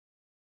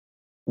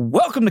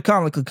Welcome to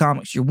Comically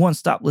Comics, your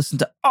one-stop listen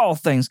to all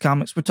things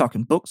comics. We're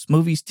talking books,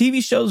 movies,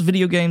 TV shows,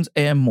 video games,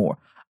 and more.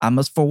 I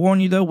must forewarn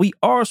you, though, we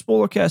are a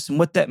spoilercast, and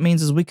what that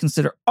means is we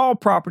consider all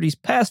properties,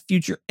 past,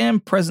 future,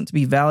 and present, to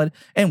be valid,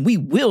 and we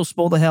will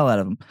spoil the hell out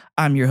of them.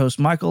 I'm your host,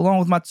 Michael, along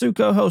with my two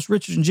co-hosts,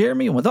 Richard and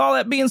Jeremy, and with all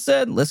that being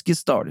said, let's get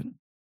started.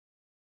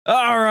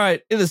 All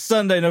right, it is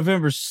Sunday,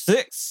 November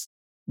 6th.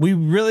 We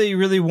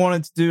really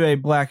wanted to do a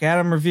Black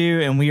Adam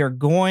review, and we are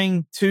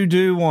going to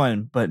do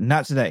one, but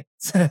not today.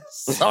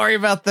 Sorry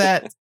about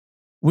that.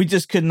 We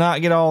just could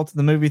not get all to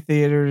the movie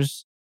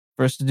theaters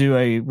for us to do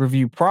a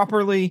review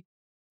properly.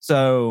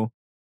 So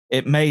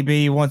it may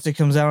be once it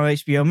comes out on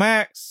HBO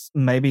Max,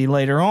 maybe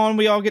later on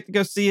we all get to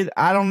go see it.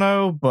 I don't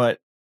know, but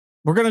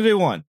we're going to do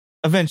one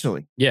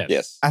eventually.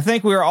 Yes. I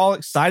think we're all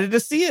excited to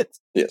see it.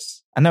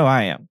 Yes. I know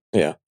I am.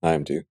 Yeah, I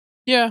am too.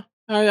 Yeah,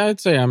 I'd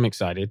say I'm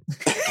excited.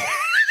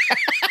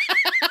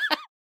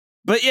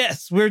 But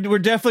yes, we're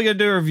definitely going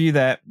to do a review of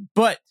that.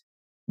 But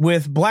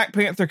with Black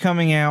Panther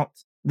coming out,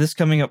 this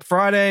coming up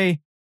Friday,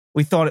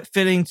 we thought it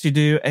fitting to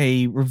do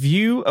a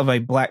review of a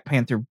Black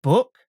Panther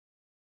book.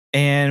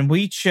 And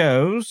we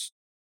chose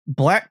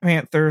Black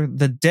Panther,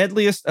 The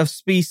Deadliest of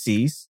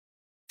Species.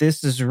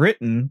 This is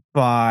written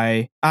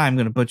by, I'm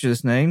going to butcher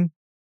this name,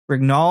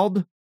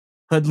 Reginald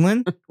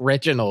Hudlin.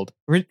 Reginald.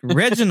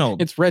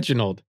 Reginald. It's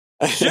Reginald.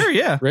 Sure,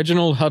 yeah.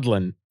 Reginald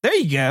Hudlin. There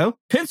you go.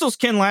 Pencils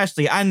Ken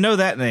Lashley. I know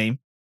that name.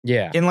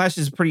 Yeah. Ken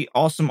Lashley is a pretty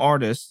awesome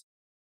artist.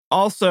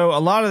 Also,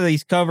 a lot of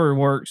these cover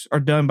works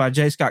are done by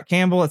J. Scott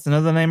Campbell. That's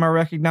another name I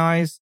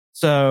recognize.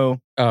 So,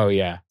 oh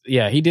yeah,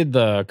 he did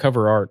the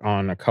cover art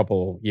on a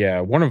couple. Yeah,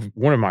 one of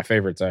my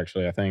favorites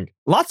actually. I think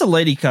lots of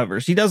lady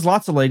covers. He does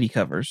lots of lady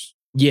covers.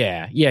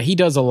 Yeah, he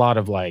does a lot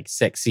of like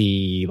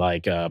sexy,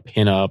 like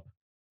pinup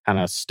kind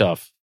of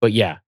stuff. But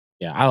yeah,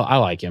 I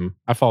like him.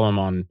 I follow him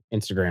on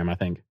Instagram, I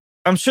think.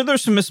 I'm sure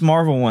there's some Miss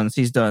Marvel ones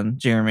he's done,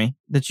 Jeremy,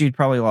 that you'd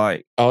probably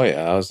like. Oh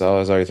yeah, I was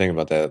already thinking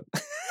about that.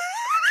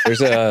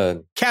 There's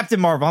a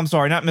Captain Marvel. I'm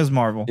sorry, not Ms.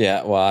 Marvel.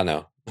 Yeah, well, I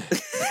know.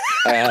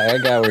 I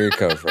got where you're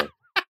coming from.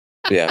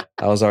 Yeah,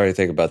 I was already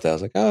thinking about that. I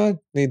was like, oh, I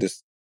need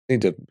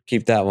to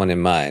keep that one in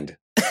mind.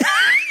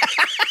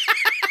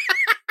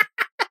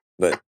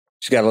 But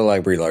she got to look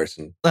like Brie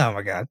Larson. Oh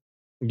my God.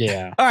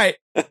 Yeah. All right.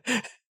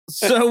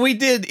 So we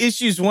did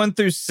issues 1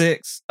 through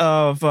 6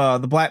 of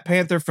the Black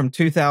Panther from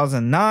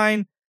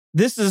 2009.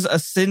 This is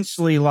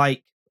essentially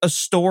like a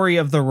story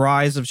of the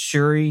rise of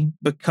Shuri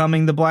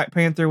becoming the Black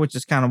Panther, which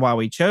is kind of why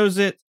we chose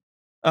it.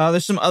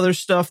 There's some other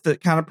stuff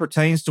that kind of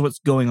pertains to what's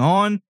going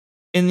on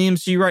in the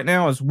MCU right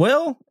now as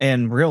well,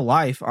 and real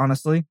life,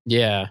 honestly.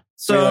 Yeah.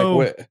 So,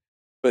 what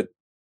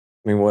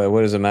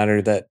does it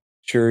matter that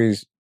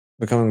Shuri's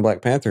becoming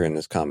Black Panther in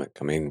this comic?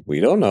 I mean,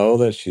 we don't know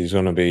that she's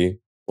going to be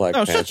Black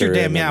Panther. No, shut your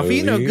damn mouth.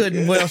 You know good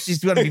and well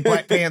she's going to be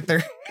Black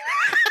Panther.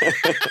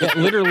 Yeah,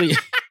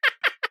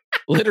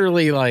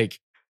 literally, like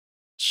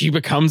she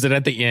becomes it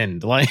at the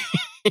end. Like,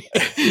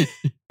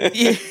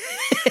 yeah.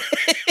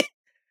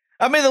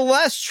 I mean, the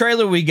last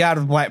trailer we got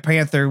of Black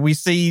Panther, we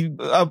see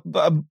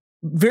a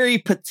very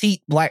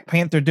petite Black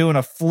Panther doing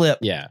a flip.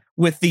 Yeah.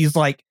 With these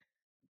like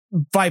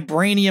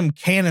vibranium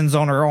cannons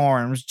on her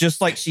arms,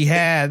 just like Shuri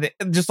had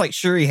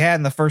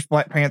in the first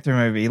Black Panther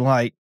movie.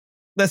 Like,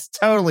 that's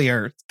totally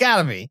her. It's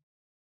gotta be.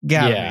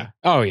 Yeah.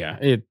 Oh yeah.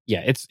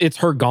 It's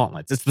her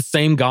gauntlets. It's the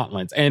same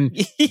gauntlets. And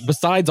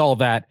besides all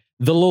that,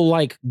 the little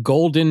like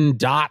golden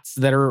dots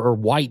or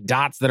white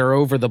dots that are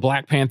over the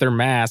Black Panther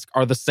mask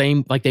are the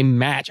same. Like they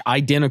match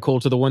identical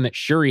to the one that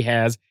Shuri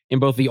has in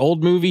both the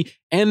old movie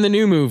and the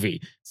new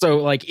movie. So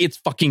like it's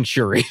fucking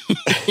Shuri.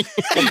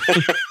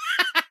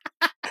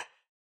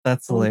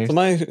 That's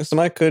hilarious.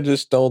 Somebody could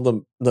just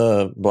stole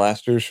the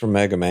blasters from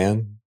Mega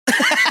Man.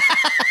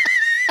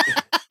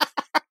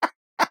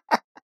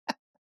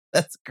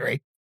 That's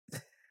great.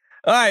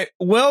 All right,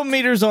 well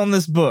meters on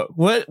this book.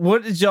 What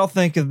did y'all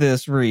think of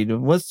this read?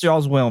 What's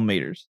y'all's well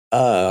meters?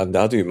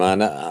 I'll do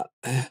mine.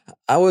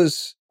 I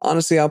was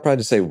honestly, I'll probably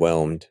just say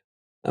whelmed.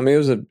 I mean, it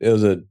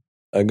was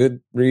a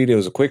good read. It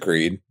was a quick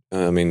read.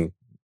 I mean,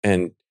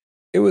 and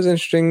it was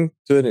interesting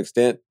to an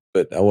extent,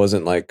 but I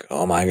wasn't like,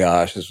 oh my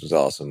gosh, this was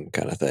awesome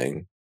kind of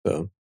thing.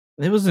 So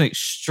it was an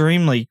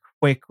extremely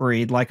quick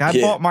read. Like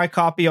I bought my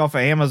copy off of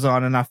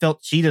Amazon and I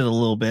felt cheated a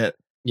little bit.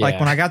 Yeah.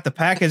 Like when I got the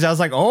package, I was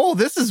like, oh,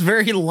 this is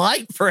very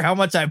light for how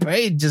much I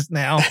paid just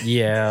now.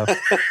 Yeah.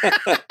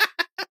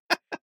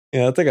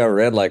 Yeah, I think I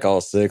read like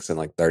all 6 in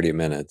like 30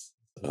 minutes.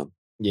 So.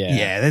 Yeah.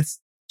 Yeah, that's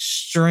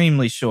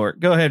extremely short.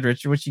 Go ahead,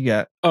 Richard. What you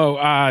got? Oh,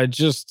 I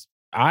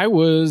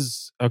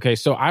was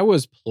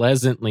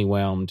pleasantly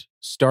whelmed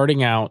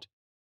starting out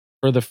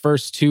for the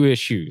first 2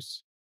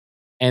 issues.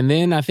 And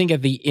then I think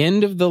at the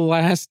end of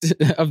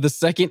the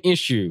second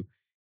issue,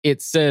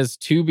 it says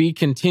to be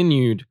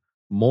continued,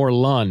 more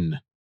Lun.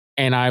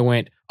 And I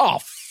went, oh,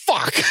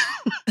 fuck.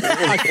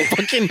 I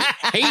fucking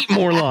hate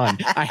Morlun.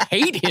 I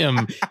hate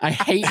him.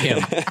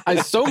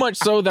 So much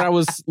so that I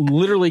was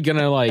literally going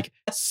to like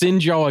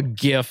send y'all a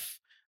GIF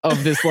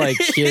of this like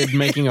kid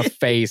making a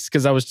face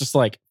because I was just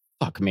like,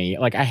 fuck me.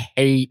 Like I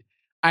hate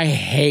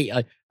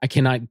I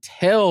cannot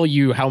tell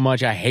you how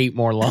much I hate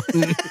Morlun.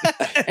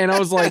 And I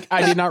was like,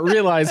 I did not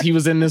realize he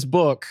was in this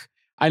book.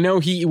 I know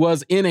he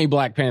was in a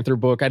Black Panther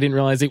book. I didn't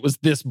realize it was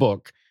this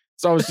book.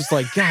 So I was just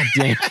like, God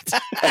damn it.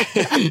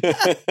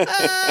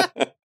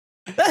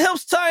 That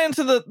helps tie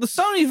into the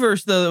Sony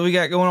verse though that we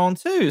got going on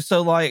too.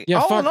 So like, yeah,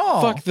 all in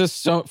all, fuck the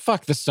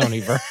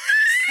Sony verse.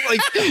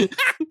 Like,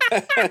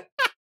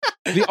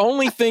 the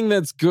only thing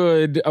that's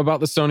good about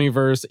the Sony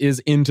verse is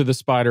Into the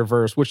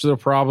Spider-Verse, which they're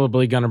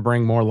probably going to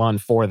bring Morlun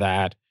for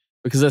that,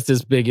 because that's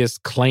his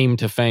biggest claim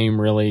to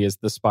fame. Really, is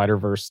the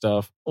Spider-Verse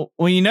stuff.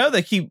 Well, you know,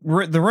 they keep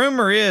the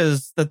rumor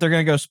is that they're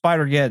going to go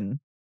Spider-Geddon.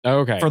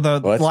 Okay, for the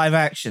What? live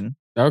action.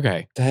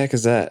 Okay, The heck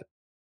is that?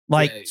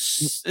 Like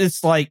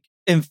it's like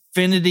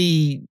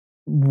Infinity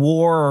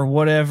War or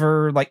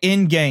whatever, like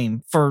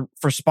Endgame for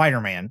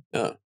Spider-Man.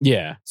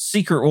 yeah.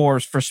 Secret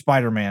Wars for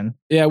Spider-Man.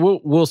 Yeah,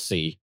 we'll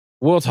see.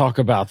 We'll talk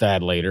about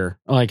that later.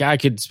 Like, I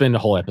could spend a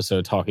whole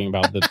episode talking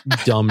about the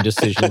dumb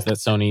decisions that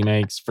Sony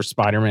makes for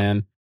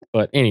Spider-Man.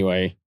 But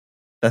anyway.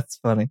 That's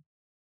funny.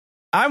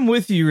 I'm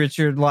with you,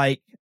 Richard.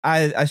 Like,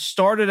 I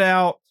started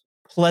out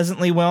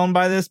pleasantly whelmed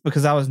by this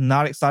because I was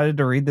not excited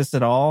to read this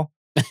at all.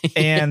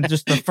 And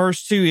just the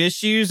first 2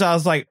 issues, I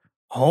was like,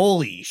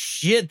 holy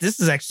shit, this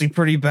is actually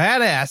pretty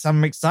badass.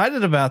 I'm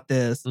excited about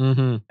this.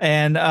 Mm-hmm.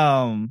 And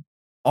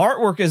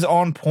artwork is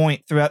on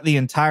point throughout the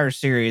entire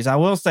series. I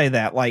will say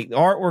that. Like, the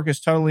artwork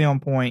is totally on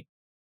point.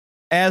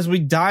 As we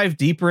dive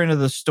deeper into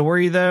the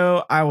story,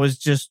 though, I was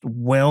just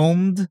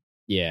whelmed.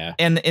 Yeah.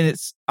 And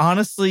it's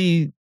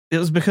honestly, it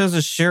was because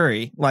of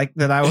Shuri, like,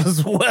 that I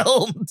was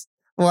whelmed.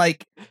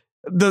 Like,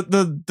 the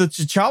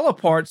T'Challa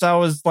parts, I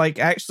was like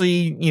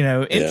actually, you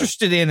know,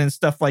 interested in and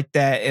stuff like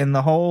that. And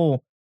the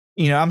whole,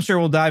 you know, I'm sure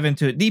we'll dive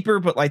into it deeper,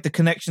 but like the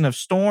connection of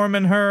Storm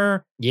and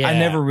her, Yeah. I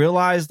never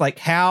realized like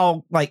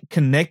how like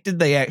connected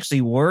they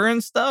actually were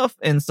and stuff.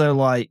 And so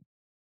like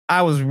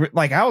I was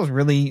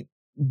really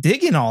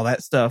digging all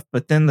that stuff,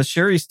 but then the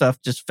Shuri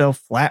stuff just fell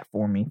flat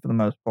for me for the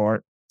most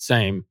part.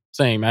 Same,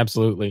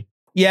 absolutely.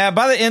 Yeah,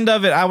 by the end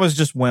of it, I was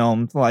just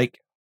whelmed. Like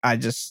I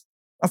was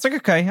like,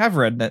 okay, I've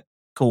read it.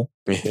 Cool.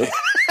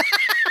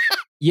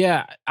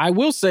 Yeah, I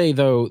will say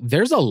though,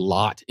 there's a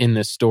lot in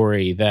this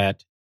story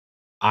that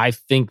I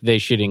think they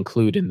should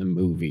include in the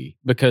movie,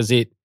 because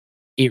it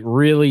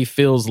really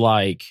feels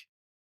like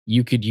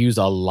you could use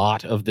a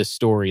lot of this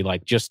story.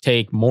 Like, just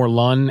take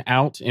Morlun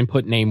out and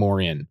put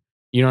Namor in.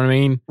 You know what I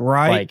mean?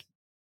 Right. Like,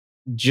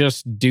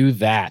 just do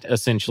that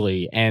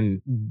essentially.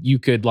 And you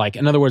could, like,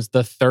 in other words,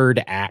 the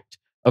third act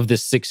of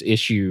this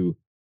 6-issue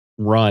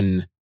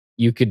run,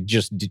 you could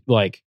just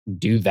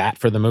do that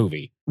for the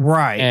ast.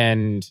 Right.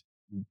 And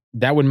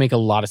that would make a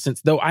lot of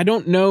sense. Though I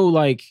don't know,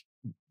 like,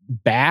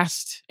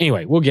 Bast.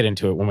 Anyway, we'll get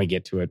into it when we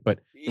get to it. But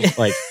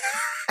like,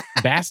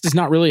 Bast is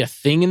not really a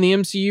thing in the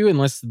MCU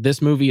unless this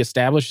movie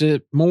established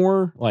it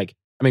more. Like,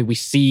 I mean, we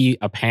see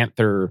a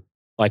Panther,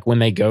 like when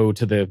they go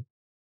to the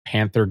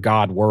Panther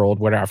God world,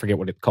 whatever, I forget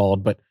what it's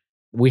called, but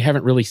we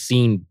haven't really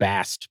seen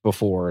Bast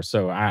before.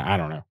 So I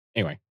don't know.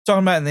 Anyway.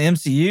 Talking about in the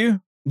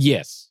MCU?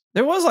 Yes.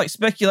 There was like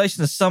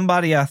speculation of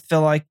somebody, I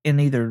feel like,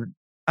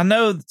 I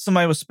know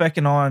somebody was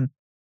specking on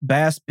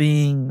Bast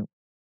being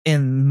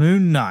in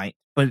Moon Knight,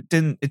 but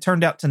it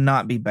turned out to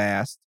not be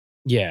Bast.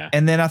 Yeah.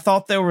 And then I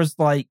thought there was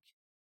like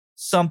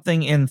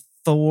something in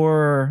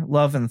Thor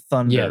Love and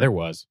Thunder. Yeah, there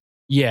was.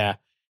 Yeah.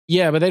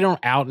 Yeah, but they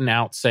don't out and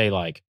out say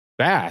like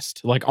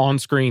Bast. Like on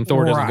screen,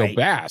 Thor doesn't go,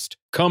 Bast,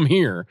 come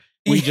here.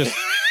 We just,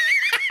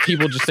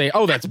 people just say,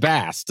 oh, that's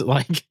Bast.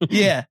 Like,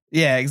 yeah,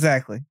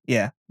 exactly.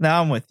 Yeah.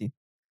 Now I'm with you.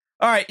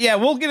 All right, yeah,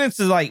 we'll get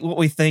into like what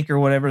we think or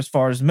whatever as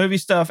far as movie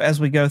stuff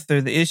as we go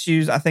through the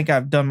issues. I think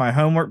I've done my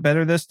homework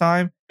better this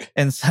time.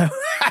 And so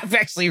I've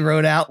actually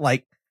wrote out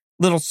like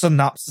little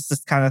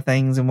synopsis kind of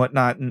things and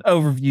whatnot and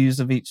overviews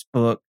of each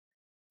book.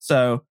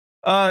 So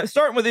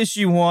starting with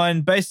issue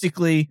 1,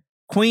 basically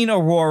Queen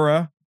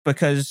Aurora,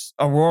 because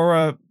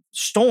Aurora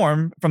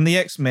Storm from the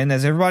X-Men,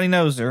 as everybody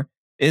knows her,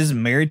 is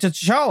married to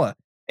T'Challa.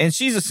 And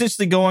she's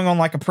essentially going on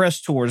like a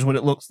press tour is what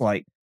it looks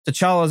like.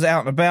 T'Challa's out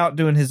and about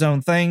doing his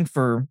own thing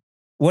for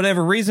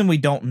whatever reason we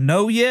don't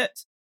know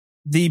yet.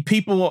 The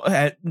people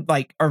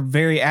are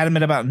very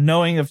adamant about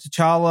knowing of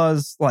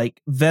T'Challa's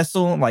like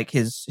vessel, like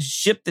his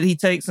ship that he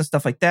takes and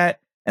stuff like that.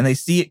 And they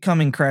see it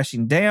coming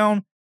crashing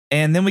down.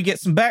 And then we get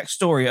some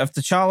backstory of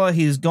T'Challa.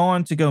 He's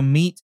gone to go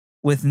meet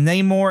with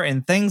Namor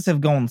and things have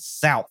gone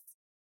south.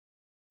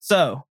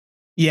 So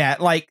yeah,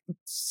 like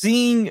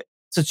seeing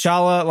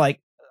T'Challa, like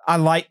I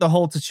like the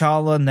whole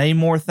T'Challa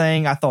Namor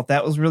thing. I thought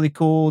that was really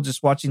cool.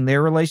 Just watching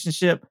their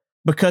relationship,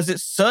 because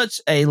it's such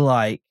a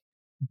like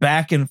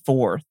back and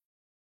forth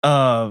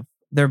of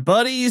their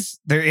buddies,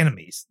 their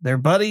enemies, their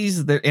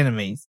buddies, their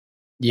enemies.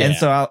 yeah. And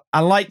so I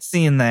liked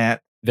seeing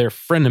that. They're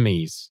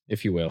frenemies,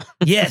 if you will.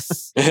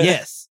 Yes.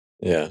 Yes.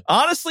 Yeah.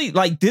 Honestly,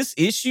 like this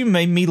issue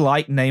made me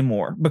like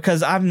Namor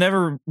because I've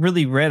never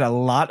really read a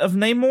lot of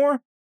Namor.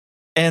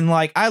 And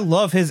like, I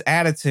love his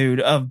attitude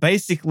of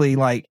basically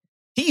like,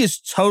 he is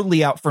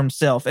totally out for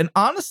himself. And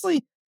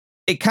honestly,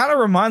 it kind of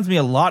reminds me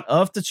a lot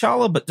of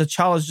T'Challa, but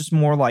T'Challa is just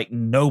more like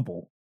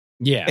noble.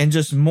 Yeah. And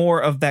just more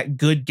of that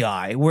good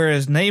guy.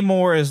 Whereas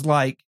Namor is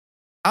like,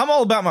 I'm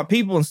all about my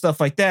people and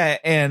stuff like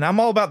that. And I'm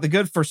all about the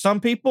good for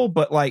some people.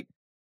 But like,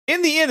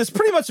 in the end, it's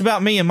pretty much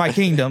about me and my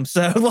kingdom.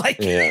 So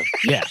like, Yeah.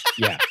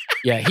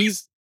 Yeah.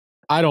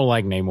 I don't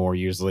like Namor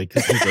usually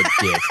because he's a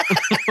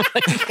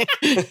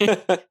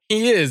dick.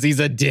 He is. He's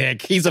a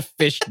dick. He's a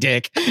fish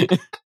dick.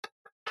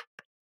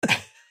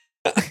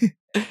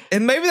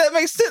 and maybe that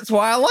makes sense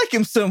why I like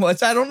him so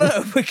much. I don't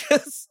know,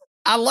 because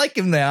I like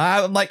him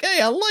now. I'm like, hey,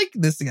 I like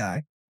this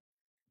guy.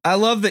 I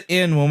love the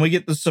end when we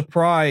get the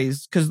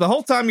surprise, because the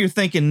whole time you're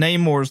thinking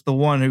Namor's the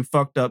one who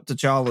fucked up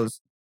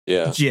T'Challa's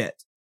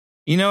jet.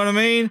 You know what I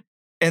mean?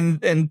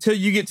 And until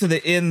you get to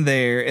the end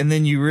there, and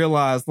then you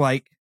realize,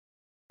 like,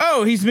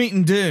 oh, he's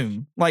meeting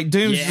Doom. Like,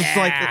 Doom's just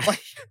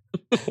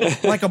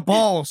like a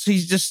boss.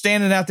 He's just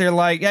standing out there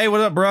like, hey,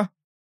 what up, bro?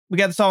 We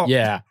got to talk.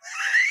 Yeah.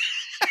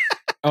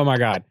 Oh, my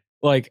God.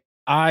 Like,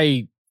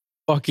 I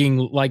fucking,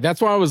 like, that's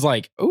why I was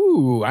like,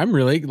 ooh, I'm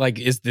really, like,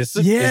 is this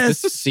a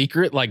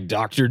secret, like,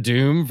 Doctor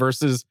Doom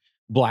versus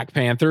Black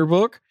Panther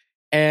book?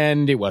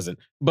 And it wasn't.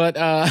 But,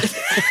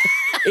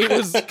 it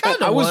was,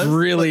 I was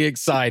really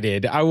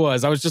excited. I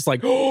was just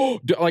like, oh,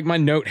 like my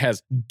note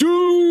has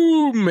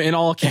Doom in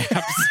all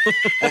caps.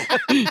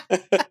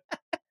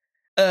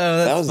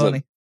 That's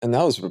funny. And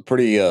that was a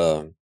pretty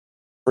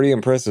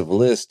impressive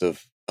list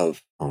of I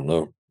don't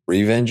know,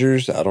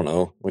 Revengers. I don't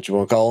know what you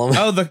want to call them.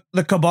 Oh,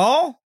 the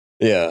Cabal?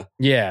 Yeah.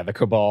 Yeah, the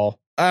Cabal.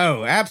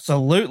 Oh,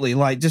 absolutely.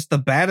 Like just the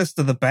baddest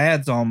of the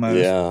bads almost.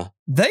 Yeah.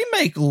 They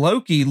make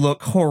Loki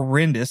look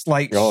horrendous.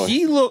 Like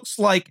she looks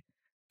like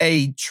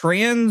a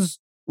trans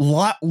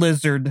lot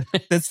lizard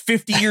that's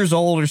 50 years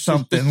old or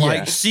something. Yeah.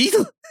 Like he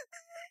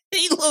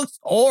looks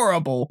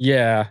horrible.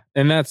 Yeah.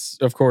 And that's,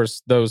 of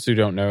course, those who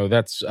don't know,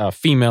 that's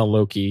female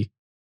Loki.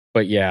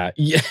 But yeah,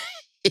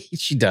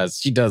 she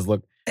does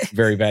look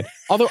very bad.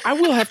 Although I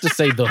will have to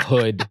say the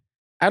Hood,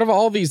 out of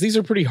all these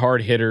are pretty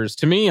hard hitters.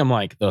 To me, I'm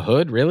like, the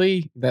Hood,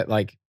 really? That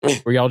like,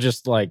 were y'all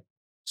just like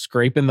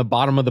scraping the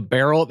bottom of the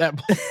barrel at that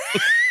point?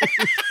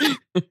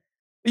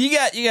 You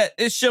got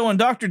it's showing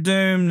Doctor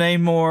Doom,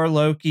 Namor,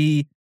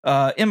 Loki,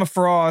 Emma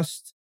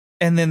Frost,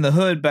 and then the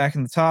Hood back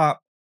in the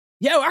top.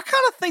 Yo, I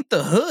kind of think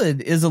the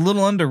Hood is a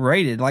little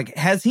underrated. Like,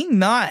 has he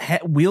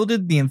not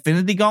wielded the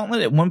Infinity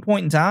Gauntlet at one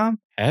point in time?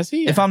 Has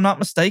he? If I'm not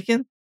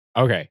mistaken.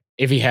 Okay.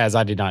 If he has,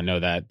 I did not know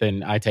that.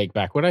 Then I take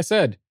back what I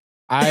said.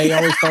 I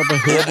always thought the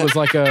Hood was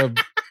like I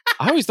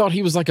always thought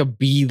he was like a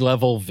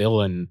B-level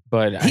villain,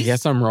 but I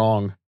guess I'm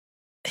wrong.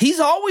 He's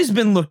always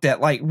been looked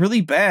at like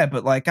really bad,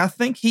 but like I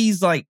think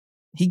he's like,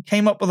 he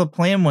came up with a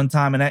plan one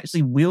time and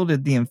actually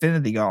wielded the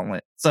Infinity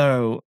Gauntlet.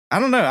 So I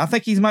don't know. I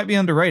think he might be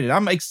underrated.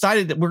 I'm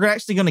excited that we're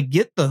actually going to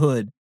get the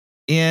Hood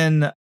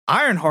in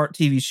Ironheart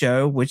TV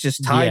show, which is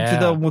tied to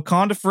the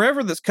Wakanda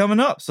Forever that's coming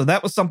up. So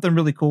that was something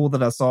really cool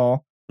that I saw.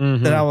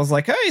 That I was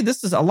like, hey,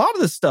 this is a lot of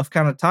this stuff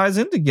kind of ties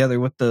in together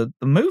with the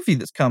movie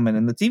that's coming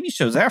and the TV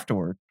shows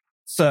afterward.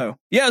 So,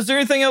 yeah, is there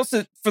anything else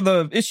for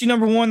the issue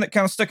number 1 that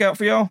kind of stuck out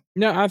for y'all?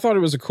 No, I thought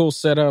it was a cool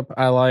setup.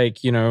 I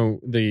like,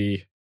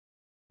 the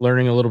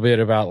learning a little bit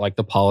about like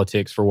the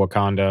politics for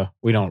Wakanda.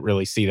 We don't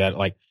really see that,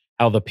 like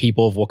how the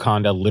people of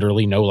Wakanda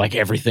literally know like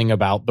everything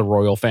about the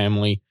royal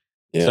family.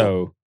 Yeah.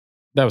 So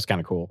that was kind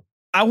of cool.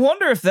 I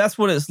wonder if that's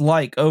what it's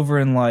like over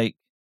in like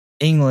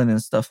England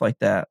and stuff like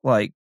that.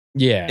 Like,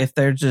 yeah, if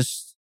they're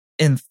just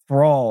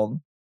enthralled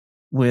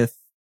with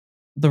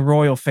the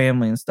royal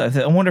family and stuff.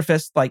 I wonder if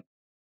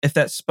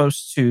that's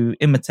supposed to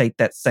imitate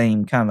that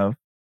same kind of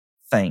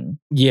thing.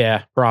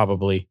 Yeah,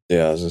 probably.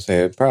 Yeah, I was gonna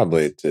say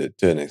probably to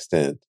an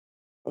extent.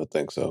 I would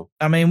think so.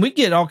 I mean, we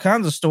get all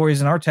kinds of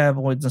stories in our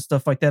tabloids and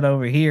stuff like that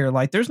over here.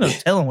 Like, there's no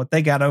telling what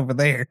they got over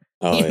there.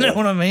 You know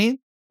what I mean?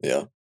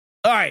 Yeah.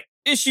 All right,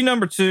 issue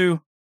number 2.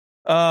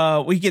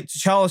 We get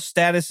T'Challa's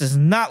status is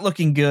not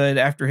looking good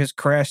after his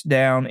crash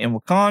down in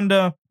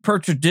Wakanda. Per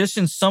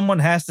tradition, someone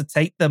has to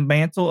take the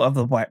mantle of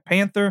the Black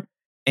Panther,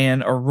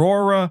 and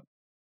Aurora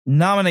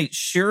nominates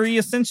Shuri,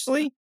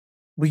 essentially.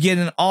 We get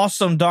an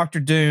awesome Doctor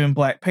Doom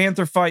Black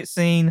Panther fight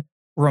scene.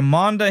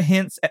 Ramonda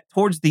hints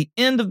towards the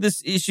end of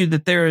this issue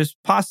that there is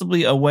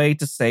possibly a way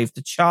to save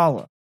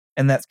T'Challa.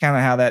 And that's kind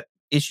of how that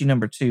issue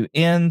number 2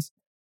 ends.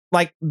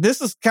 Like,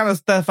 this is kind of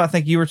stuff I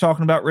think you were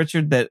talking about,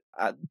 Richard, that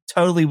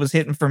totally was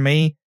hitting for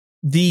me.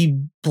 The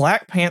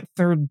Black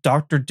Panther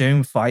Doctor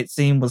Doom fight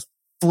scene was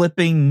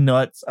flipping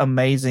nuts,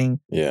 amazing.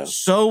 Yeah.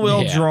 So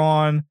well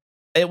drawn.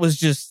 It was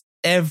just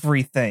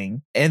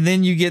everything. And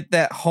then you get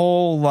that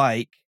whole,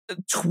 like,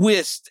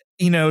 twist,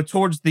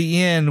 towards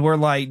the end where,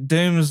 like,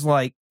 Doom's,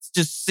 like,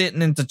 just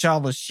sitting in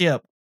T'Challa's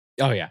ship.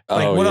 Oh, yeah.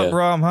 Like, what up,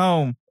 bro? I'm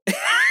home.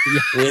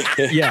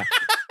 Yeah.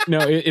 No,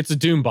 it's a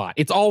Doom bot.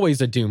 It's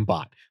always a Doom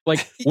bot.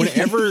 Like,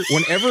 whenever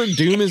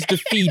Doom is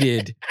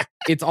defeated,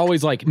 it's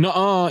always like,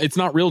 no, it's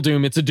not real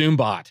Doom. It's a Doom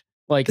bot.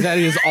 Like, that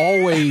is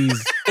always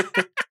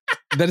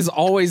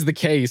the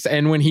case.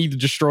 And when he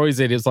destroys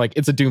it, it's like,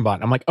 it's a Doom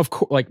bot. I'm like, of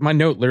course. Like, my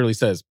note literally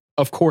says,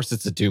 of course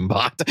it's a Doom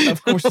bot.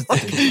 Of course it's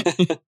a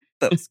Doom bot.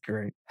 That's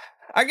great.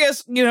 I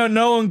guess,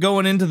 no one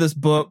going into this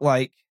book,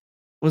 like,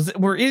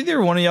 were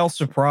either one of y'all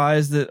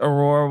surprised that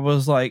Aurora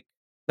was like,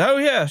 oh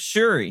yeah,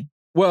 Shuri?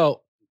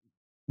 Well,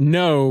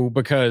 no,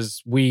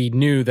 because we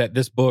knew that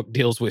this book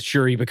deals with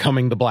Shuri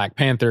becoming the Black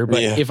Panther.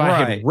 But if I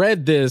had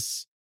read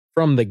this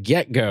from the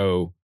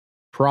get-go,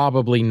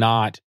 probably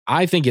not.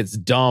 I think it's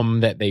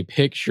dumb that they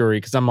picked Shuri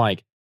because I'm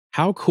like,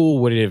 how cool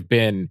would it have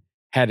been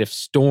if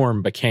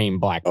Storm became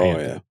Black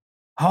Panther? Oh, yeah.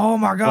 Oh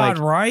my God, Like,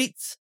 right?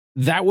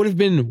 That would have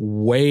been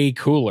way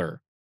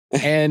cooler.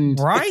 And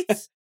right?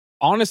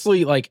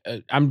 honestly, like,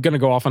 I'm going to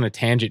go off on a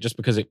tangent just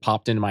because it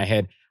popped into my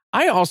head.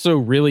 I also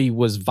really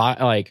was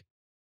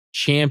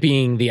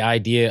championing the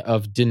idea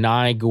of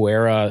Denai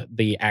Guerra,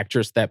 the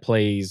actress that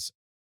plays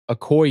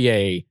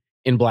Okoye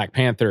in Black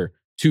Panther,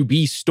 to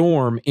be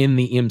Storm in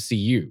the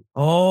MCU.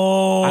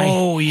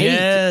 Oh,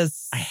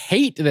 yes. I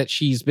hate that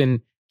she's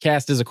been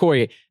cast as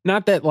Okoye.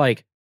 Not that,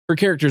 like, her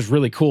character is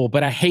really cool,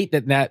 but I hate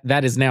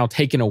that is now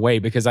taken away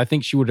because I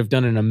think she would have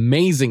done an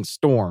amazing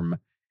Storm.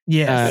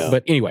 Yes.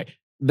 But anyway,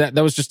 that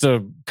was just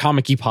a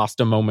comic-y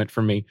pasta moment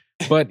for me.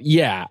 But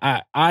yeah,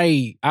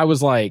 I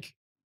was like,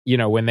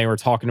 when they were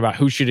talking about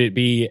who should it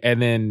be,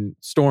 and then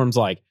Storm's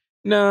like,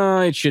 no,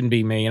 it shouldn't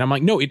be me. And I'm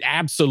like, no, it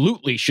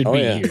absolutely should be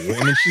you. And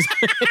then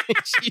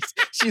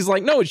she's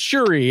like, no, it's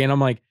Shuri. And I'm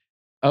like,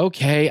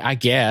 okay, I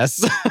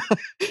guess.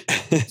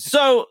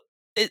 So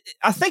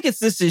I think it's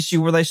this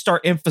issue where they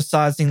start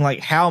emphasizing like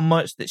how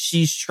much that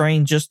she's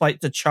trained just like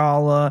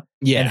T'Challa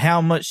and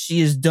how much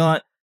she has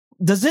done.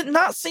 Does it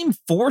not seem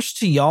forced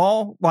to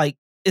y'all? Like,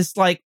 it's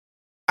like,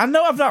 I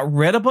know I've not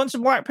read a bunch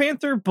of Black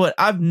Panther, but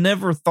I've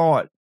never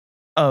thought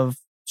of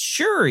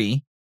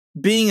Shuri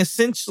being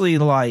essentially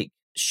like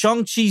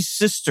Shang-Chi's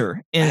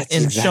sister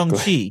in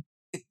Shang-Chi.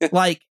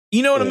 Like,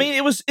 you know what I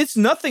mean? It's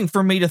nothing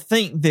for me to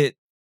think that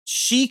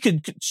she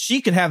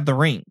could have the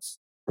rings.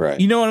 Right.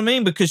 You know what I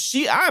mean? Because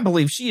I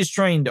believe she is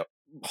trained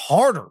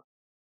harder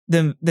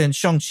than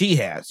Shang-Chi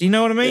has. You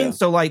know what I mean? Yeah.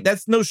 So like,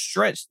 that's no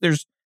stretch.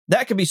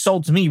 That could be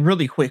sold to me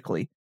really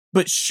quickly.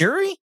 But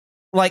Shuri,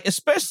 like,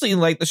 especially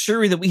like the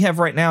Shuri that we have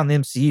right now in the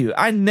MCU,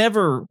 I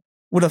never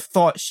would have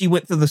thought she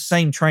went through the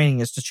same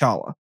training as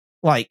T'Challa,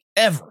 like,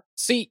 ever.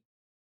 See,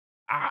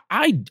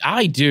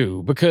 I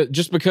do,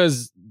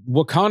 because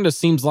Wakanda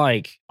seems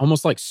like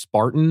almost like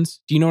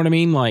Spartans. Do you know what I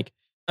mean? Like,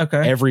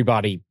 okay,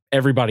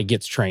 everybody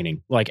gets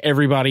training. Like,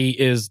 everybody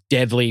is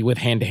deadly with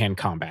hand-to-hand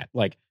combat.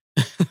 Like,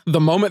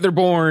 the moment they're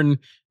born,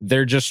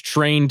 they're just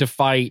trained to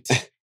fight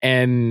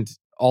and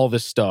all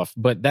this stuff.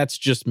 But that's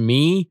just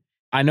me.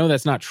 I know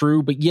that's not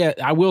true, but yeah,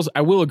 I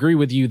will agree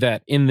with you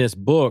that in this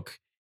book,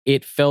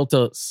 it felt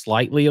a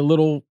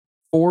little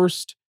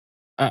forced.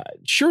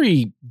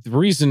 Shuri, the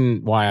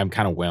reason why I'm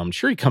kind of whelmed,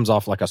 Shuri comes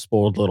off like a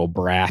spoiled little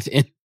brat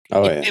in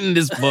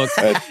this book.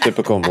 A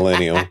typical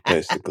millennial,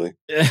 basically.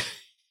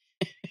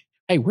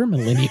 Hey, we're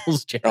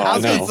millennials, Jared. I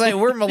was going to say,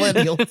 we're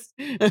millennials.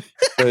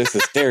 But it's a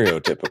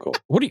stereotypical.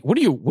 What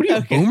are you,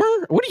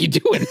 boomer? What are you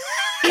doing?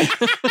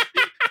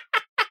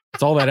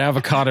 It's all that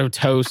avocado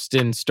toast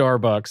in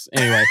Starbucks.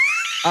 Anyway.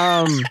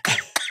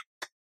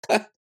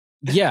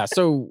 Yeah,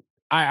 so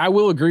I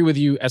will agree with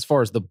you as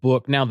far as the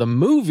book. Now, the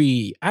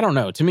movie, I don't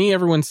know. To me,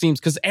 everyone seems,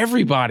 because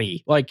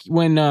everybody, like,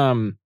 when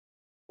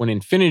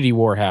Infinity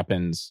War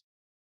happens,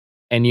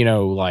 and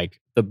like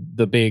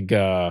the big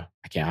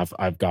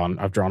I've drawn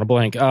a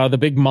blank. The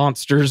big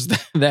monsters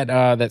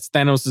that's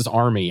Thanos'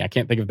 army. I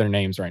can't think of their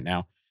names right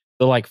now.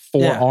 The like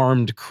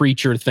 4-armed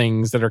creature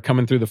things that are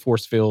coming through the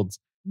force fields.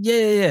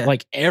 Yeah.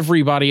 Like,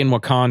 everybody in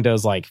Wakanda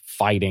is like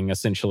fighting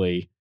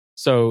essentially.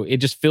 So it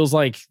just feels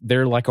like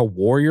they're like a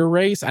warrior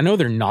race. I know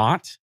they're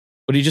not,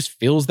 but it just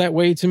feels that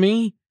way to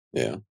me.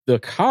 Yeah. The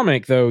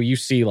comic, though, you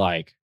see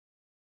like,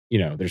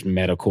 there's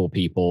medical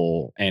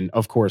people. And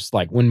of course,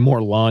 like when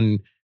Morlun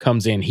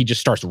comes in, he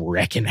just starts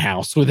wrecking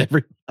house with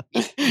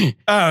everybody.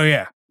 Oh,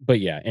 yeah. But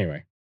yeah,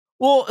 anyway.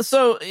 Well,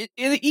 so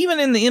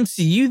even in the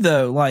MCU,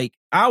 though, like,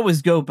 I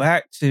always go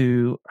back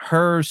to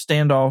her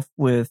standoff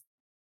with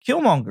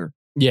Killmonger.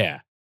 Yeah.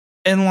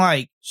 And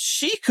like,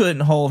 she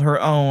couldn't hold her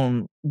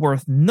own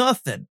worth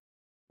nothing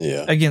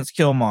against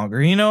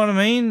Killmonger. You know what I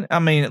mean? I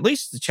mean, at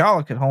least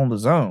T'Challa could hold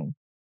his own.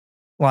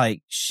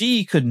 Like,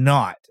 she could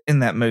not in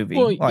that movie.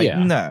 Well,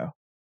 no.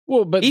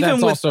 Well, but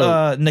even that's with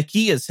also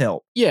Nakia's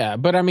help. Yeah,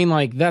 but I mean,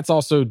 like, that's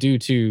also due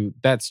to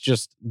that's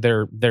just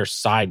their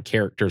side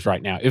characters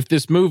right now. If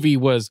this movie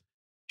was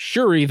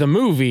Shuri the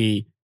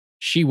movie,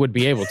 she would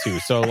be able to.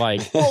 So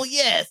like, well,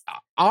 yes.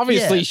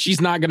 Obviously, she's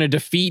not going to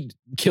defeat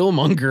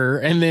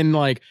Killmonger, and then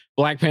like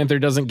Black Panther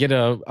doesn't get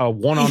a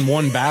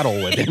one-on-one battle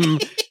with him.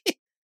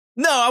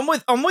 No,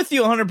 I'm with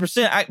you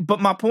 100%. But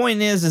my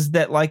point is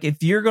that like,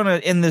 if you're gonna,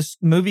 in this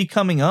movie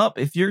coming up,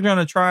 if you're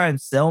gonna try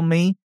and sell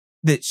me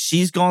that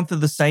she's gone through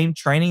the same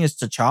training as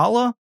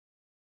T'Challa,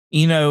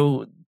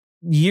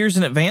 years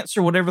in advance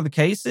or whatever the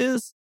case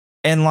is,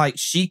 and like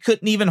she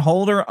couldn't even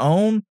hold her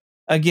own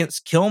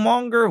against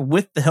Killmonger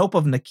with the help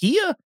of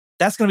Nakia,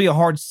 that's gonna be a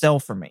hard sell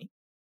for me.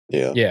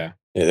 Yeah.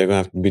 They're gonna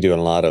have to be doing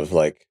a lot of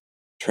like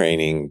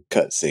training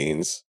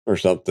cutscenes or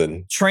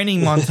something.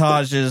 Training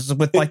montages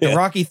with like the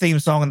Rocky theme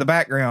song in the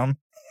background.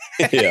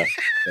 Yeah.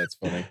 That's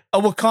funny. A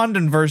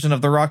Wakandan version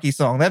of the Rocky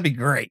song. That'd be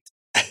great.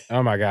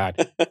 Oh my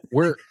God.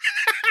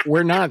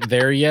 We're not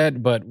there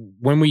yet, but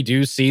when we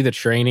do see the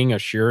training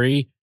of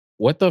Shuri,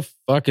 what the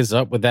fuck is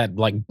up with that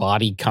like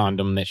body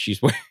condom that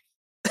she's wearing?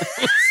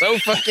 So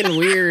fucking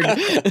weird.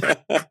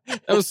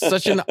 That was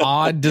such an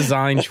odd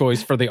design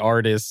choice for the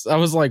artist. I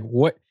was like,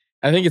 what?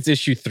 I think it's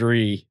issue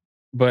 3,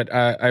 but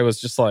I was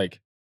just like,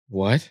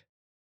 what?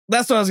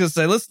 That's what I was gonna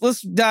say.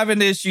 Let's dive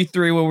into issue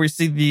 3 where we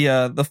see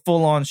the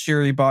full on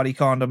Shuri body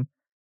condom.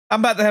 I'm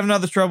about to have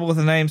another trouble with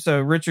the name,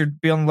 so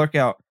Richard, be on the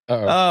lookout.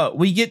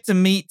 We get to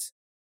meet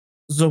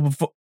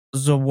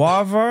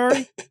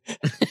Zawavari.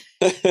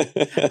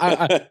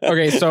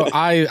 Okay, so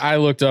I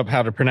looked up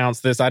how to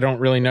pronounce this. I don't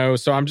really know,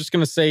 so I'm just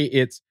gonna say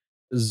it's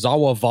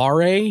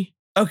Zawavare.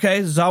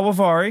 Okay,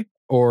 Zawavari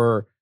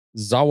Or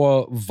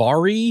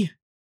Zawavari.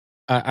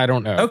 I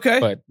don't know. Okay,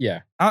 but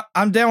yeah,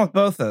 I'm down with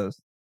both those.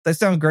 They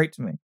sound great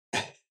to me.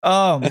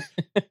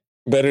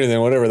 Better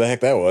than whatever the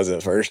heck that was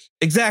at first.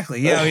 Exactly.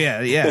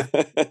 Yeah.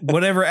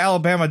 Whatever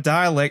Alabama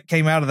dialect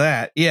came out of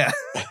that. Yeah.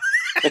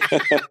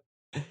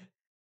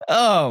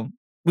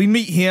 We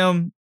meet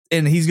him,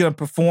 and he's going to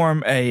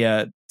perform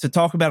to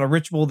talk about a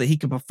ritual that he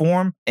can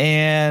perform.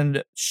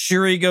 And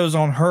Shuri goes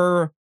on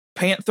her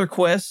Panther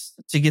quest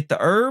to get the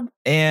herb.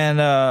 And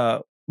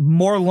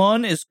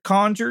Morlun is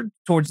conjured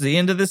towards the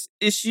end of this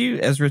issue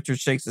as Richard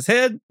shakes his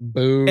head.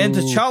 boo. And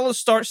T'Challa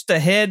starts to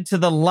head to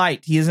the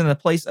light. He is in a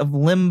place of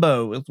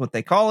limbo, is what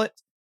they call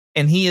it.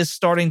 And he is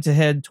starting to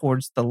head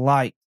towards the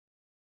light.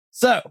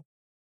 So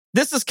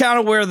this is kind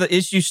of where the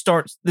issue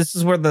starts. This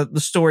is where the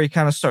story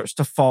kind of starts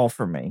to fall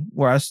for me,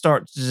 where I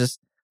start to just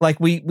like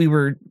we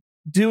were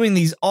doing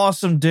these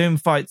awesome Doom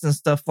fights and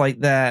stuff like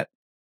that.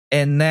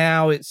 And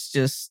now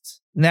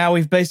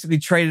we've basically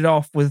traded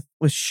off with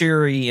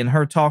Shuri and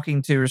her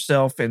talking to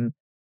herself and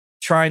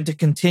trying to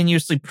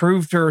continuously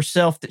prove to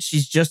herself that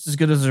she's just as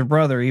good as her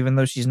brother, even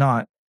though she's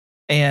not.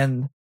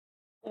 And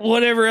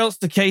whatever else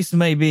the case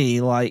may be,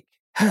 like,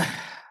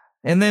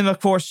 and then of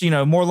course,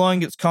 Morlun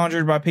gets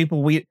conjured by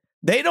people.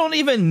 They don't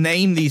even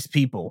name these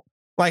people.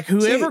 Like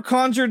whoever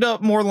conjured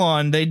up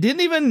Morlun, they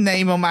didn't even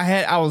name them.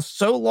 I was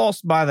so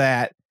lost by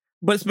that,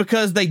 but it's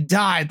because they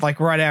died like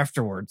right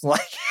afterwards.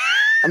 Like,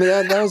 I mean,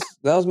 that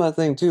was my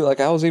thing too. Like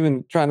I was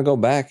even trying to go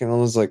back and I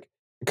was like,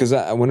 because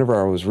whenever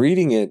I was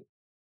reading it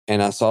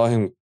and I saw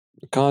him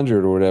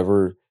conjured or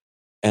whatever,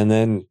 and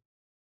then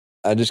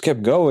I just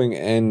kept going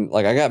and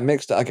like I got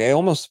mixed. Like I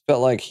almost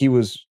felt like he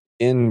was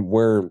in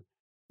where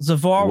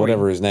Zavari,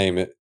 whatever his name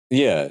is.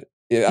 Yeah.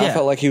 I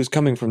felt like he was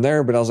coming from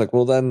there, but I was like,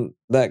 well, then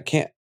that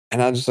can't.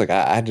 And I just like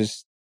I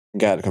just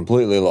got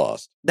completely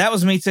lost. That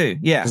was me too.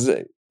 Yeah.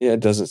 It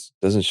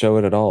doesn't show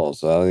it at all.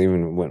 So I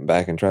even went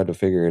back and tried to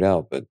figure it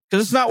out, but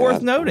because it's not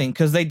worth noting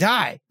because they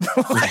die.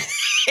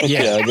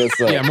 Yeah, I guess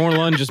so. Yeah,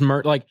 Morlun just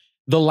like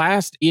the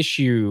last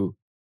issue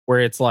where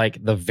it's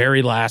like the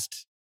very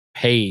last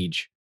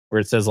page where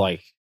it says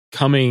like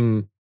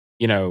coming,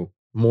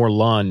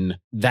 Morlun.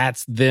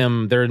 That's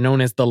them. They're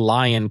known as the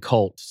Lion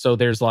Cult. So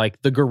there's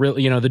like the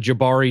gorilla, the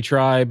Jabari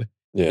tribe.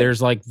 Yeah.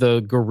 There's like the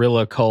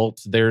gorilla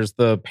cult. There's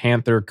the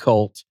Panther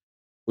cult,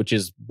 which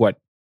is what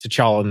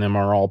T'Challa and them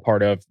are all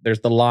part of. There's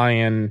the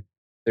lion.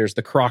 There's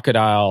the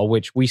crocodile,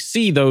 which we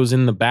see those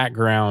in the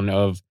background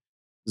of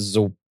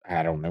Zawavari,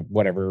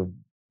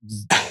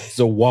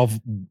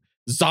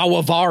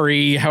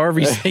 however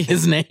you say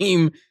his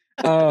name.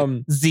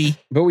 Z.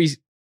 But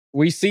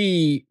we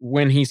see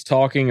when he's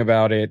talking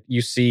about it,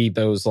 you see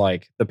those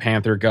like the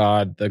Panther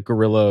god, the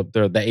gorilla,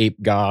 the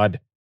ape god,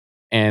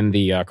 and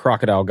the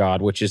crocodile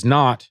god, which is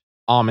not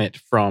Amit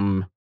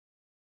from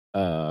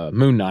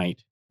Moon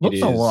Knight.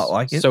 Looks a lot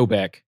like it.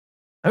 Sobek.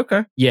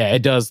 Okay. Yeah,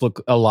 it does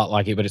look a lot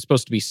like it, but it's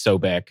supposed to be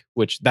Sobek,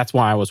 which that's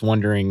why I was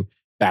wondering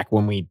back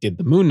when we did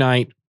the Moon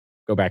Knight.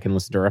 Go back and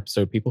listen to our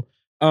episode, people.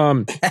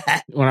 When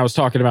I was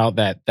talking about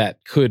that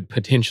could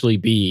potentially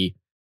be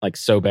like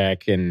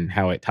Sobek and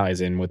how it ties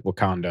in with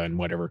Wakanda and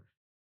whatever.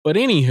 But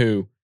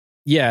anywho,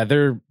 yeah,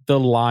 they're the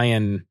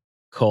lion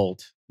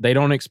cult. They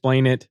don't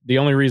explain it. The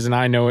only reason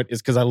I know it is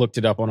because I looked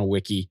it up on a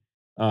wiki.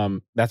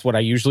 That's what I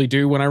usually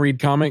do when I read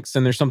comics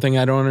and there's something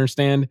I don't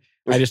understand.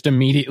 I just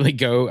immediately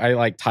I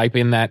like type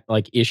in that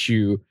like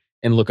issue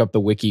and look up the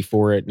wiki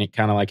for it, and it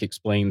kind of like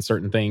explains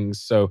certain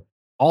things. So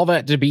all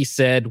that to be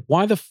said,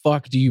 why the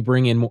fuck do you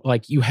bring in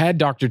like you had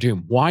Dr.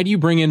 Doom? Why do you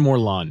bring in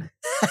Morlun?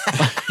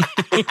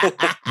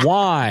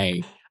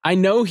 Why? I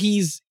know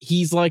he's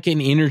like an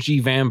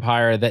energy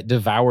vampire that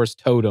devours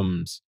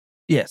totems.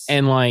 Yes.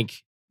 And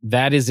like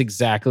that is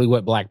exactly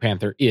what Black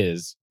Panther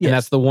is. Yes. And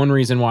that's the one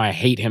reason why I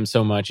hate him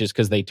so much is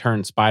because they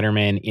turned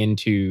Spider-Man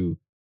into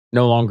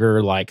no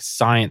longer like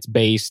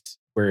science-based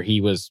where he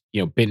was,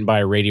 bitten by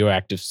a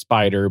radioactive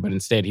spider, but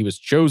instead he was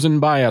chosen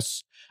by a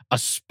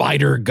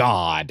spider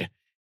god.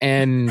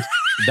 And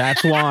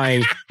that's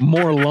why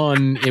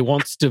Morlun, it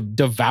wants to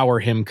devour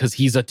him because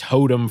he's a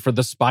totem for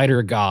the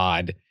spider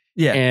god.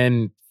 Yeah.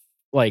 And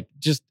like,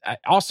 just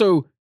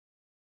also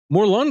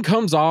Morlun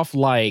comes off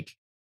like,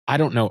 I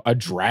don't know, a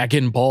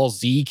Dragon Ball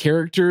Z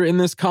character in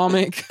this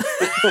comic.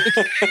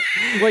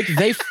 Like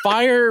they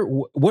fire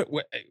what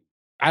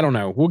I don't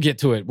know. We'll get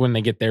to it when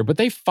they get there, but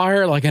they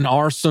fire like an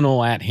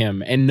arsenal at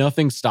him and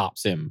nothing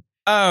stops him.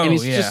 Oh, and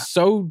it's just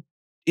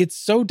it's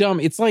so dumb.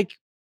 It's like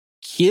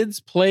kids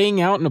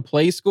playing out in a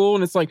play school,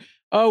 and it's like,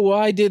 oh, well,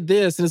 I did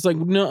this, and it's like,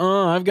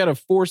 no, I've got a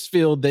force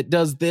field that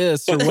does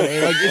this or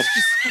whatever.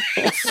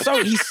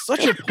 Like he's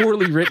such a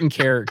poorly written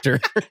character.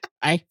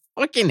 I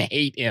fucking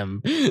hate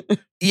him.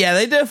 Yeah,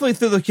 they definitely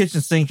threw the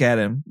kitchen sink at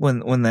him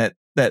when that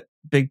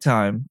big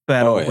time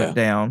battle went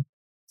down.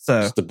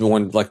 So just the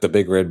one, like the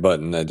big red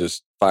button that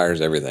just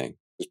fires everything.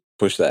 Just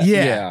push that.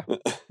 Yeah.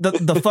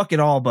 the fuck it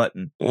all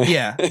button.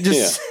 Yeah.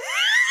 Just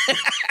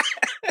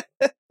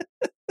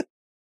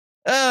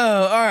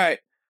Oh, all right.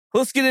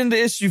 Let's get into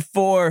issue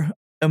 4.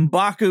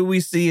 M'Baku we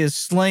see is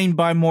slain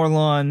by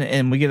Morlun,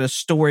 and we get a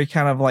story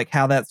kind of like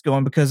how that's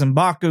going, because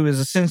M'Baku is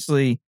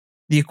essentially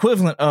the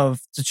equivalent of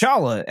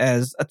T'Challa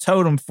as a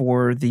totem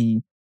for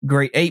the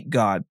great ape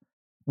god.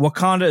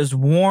 Wakanda is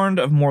warned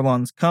of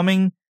Morlun's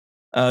coming.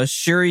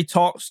 Shuri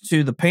talks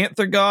to the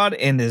Panther God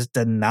and is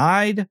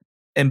denied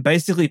and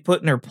basically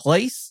put in her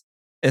place,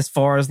 as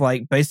far as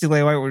like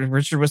basically like what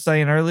Richard was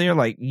saying earlier.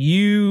 Like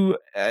your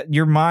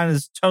mind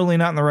is totally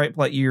not in the right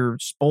place. You're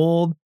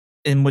spoiled.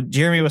 And what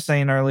Jeremy was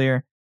saying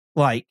earlier,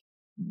 like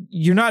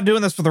you're not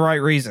doing this for the right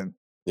reason.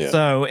 Yeah.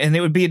 So, and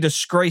it would be a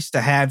disgrace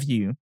to have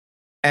you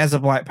as a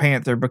Black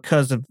Panther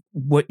because of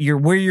where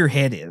your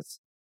head is.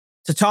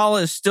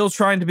 T'Challa is still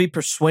trying to be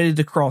persuaded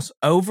to cross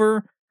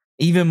over,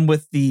 even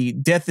with the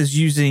Death is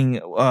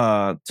using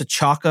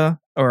T'Chaka,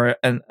 or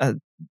an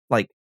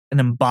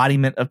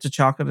embodiment of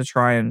T'Chaka, to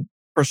try and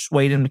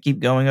persuade him to keep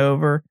going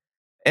over.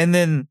 And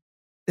then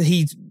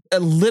he's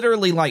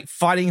literally like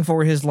fighting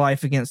for his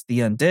life against the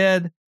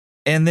undead.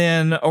 And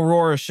then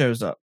Aurora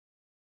shows up.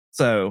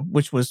 So,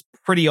 which was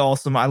pretty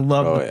awesome. I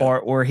love the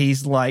part where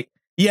he's like,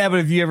 yeah, but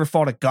have you ever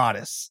fought a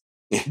goddess?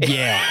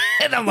 Yeah.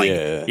 And I'm like,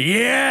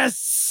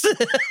 yes.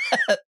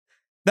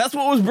 That's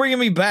what was bringing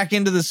me back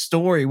into the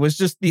story, was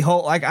just the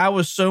whole, like, I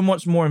was so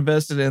much more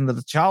invested in the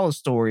T'Challa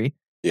story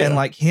and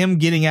like him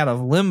getting out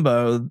of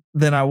limbo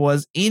than I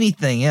was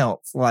anything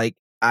else. Like,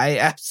 I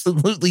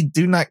absolutely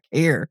do not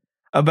care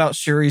about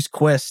Shuri's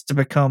quest to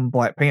become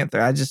Black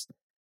Panther. I just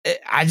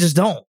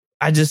don't.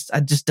 I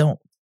just don't.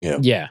 Yeah.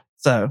 Yeah.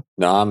 So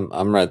no,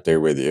 I'm right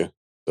there with you.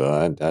 So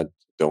I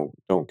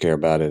don't care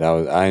about it.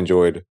 I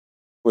enjoyed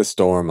with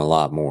Storm a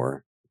lot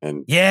more.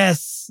 And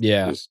yes.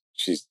 Yeah.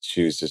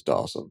 She was just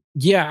awesome.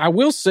 Yeah, I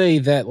will say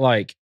that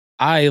like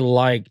I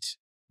liked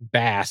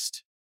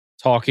Bast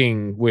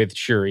talking with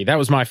Shuri. That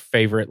was my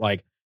favorite.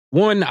 Like,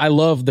 one, I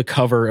love the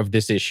cover of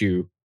this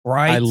issue.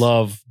 Right. I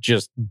love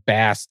just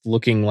Bast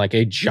looking like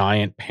a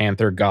giant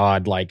panther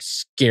god, like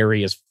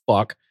scary as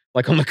fuck,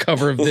 like on the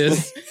cover of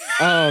this.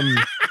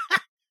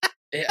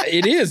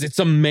 It is. It's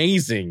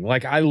amazing.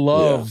 Like, I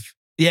love.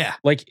 Yeah.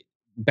 Like,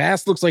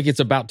 Bast looks like it's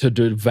about to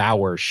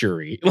devour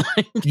Shuri.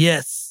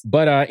 Yes.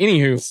 But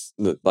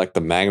anywho, like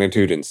the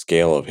magnitude and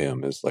scale of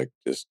him is like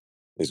just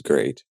is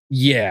great.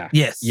 Yeah.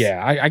 Yes.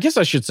 Yeah. I guess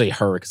I should say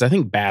her, because I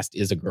think Bast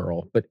is a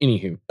girl. But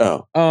anywho.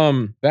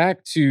 Oh.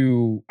 Back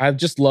to, I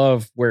just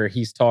love where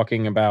he's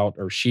talking about,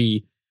 or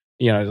she,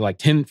 you know, like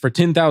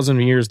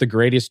 10,000 years, the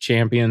greatest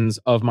champions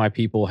of my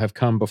people have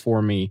come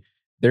before me.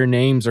 Their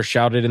names are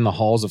shouted in the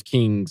halls of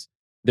kings.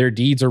 Their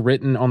deeds are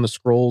written on the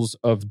scrolls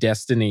of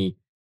destiny.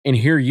 And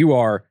here you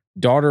are,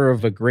 daughter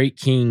of a great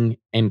king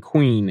and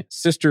queen,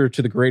 sister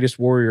to the greatest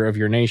warrior of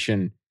your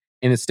nation.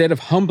 And instead of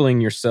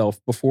humbling yourself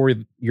before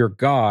your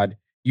God,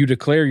 you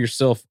declare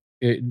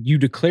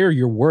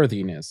your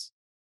worthiness.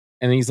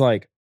 And he's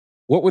like,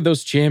 what would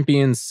those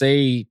champions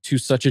say to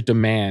such a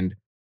demand?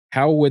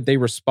 How would they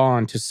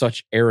respond to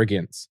such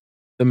arrogance?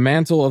 The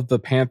mantle of the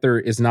Panther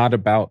is not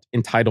about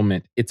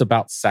entitlement. It's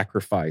about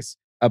sacrifice,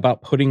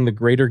 about putting the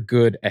greater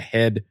good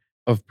ahead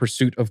of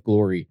pursuit of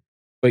glory.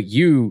 But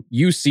you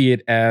see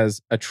it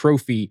as a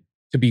trophy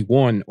to be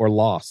won or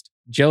lost.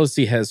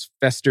 Jealousy has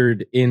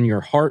festered in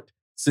your heart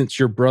since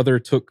your brother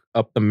took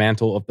up the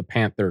mantle of the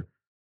Panther.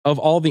 Of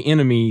all the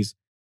enemies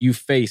you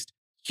faced,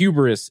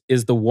 hubris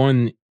is the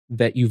one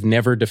that you've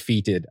never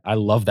defeated. I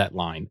love that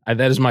line. That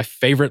is my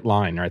favorite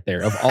line right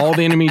there. Of all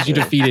the enemies you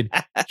defeated,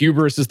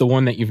 hubris is the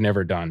one that you've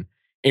never done.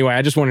 Anyway,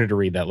 I just wanted to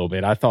read that a little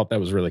bit. I thought that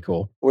was really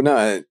cool. Well,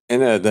 no,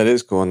 and that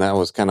is cool. And that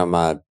was kind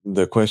of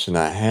the question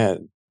I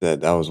had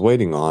that I was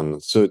waiting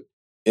on. So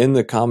in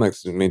the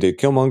comics, I mean, did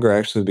Killmonger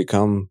actually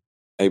become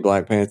a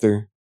Black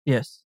Panther?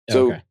 Yes.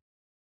 So, okay.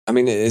 I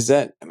mean,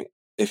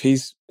 if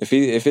it's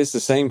the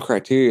same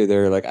criteria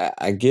there, like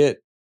I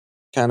get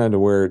kind of to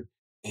where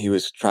he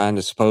was trying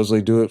to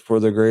supposedly do it for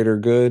the greater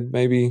good,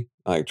 maybe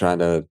like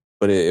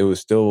but he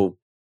was still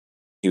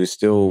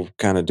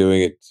kind of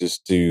doing it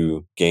just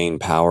to gain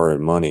power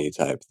and money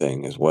type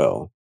thing as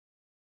well.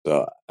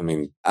 So, I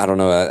mean, I don't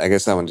know. I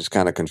guess that one just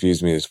kind of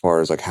confused me as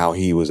far as like how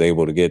he was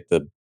able to get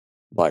the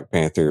Black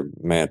Panther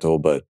mantle,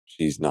 but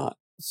she's not.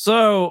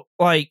 So,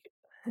 like,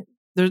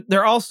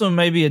 there also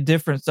may be a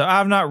difference. So,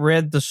 I've not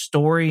read the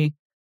story.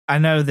 I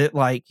know that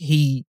like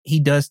he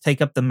does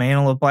take up the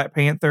mantle of Black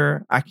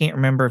Panther. I can't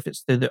remember if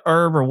it's through the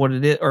herb or what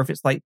it is, or if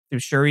it's like through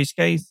Shuri's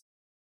case.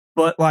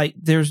 But like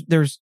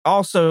there's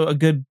also a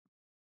good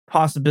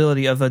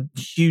possibility of a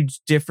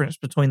huge difference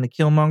between the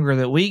Killmonger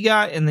that we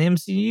got in the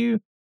MCU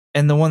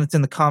and the one that's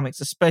in the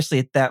comics, especially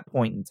at that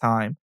point in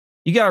time.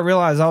 You got to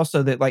realize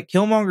also that like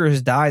Killmonger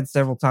has died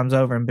several times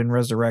over and been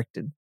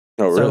resurrected.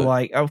 Oh, really? So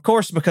like, of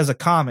course, because of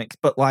comics,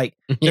 but like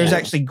there's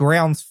actually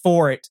grounds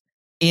for it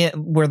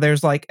where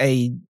there's like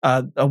a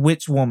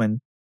witch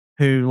woman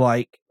who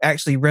like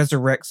actually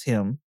resurrects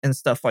him and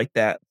stuff like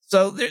that.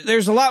 So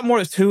there's a lot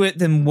more to it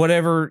than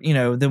whatever,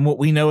 than what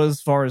we know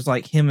as far as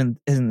like him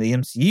in the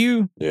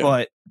MCU. Yeah.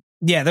 But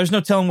yeah, there's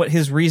no telling what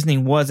his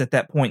reasoning was at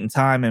that point in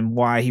time and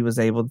why he was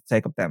able to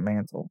take up that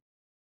mantle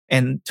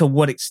and to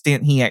what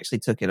extent he actually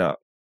took it up.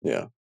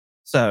 Yeah.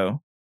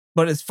 So,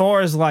 but as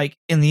far as like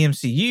in the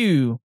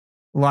MCU,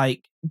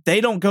 like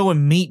they don't go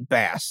and meet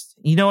Bast.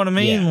 You know what I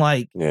mean? Yeah.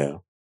 Like, Yeah.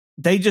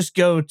 they just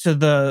go to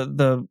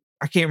the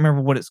I can't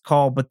remember what it's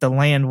called, but the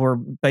land where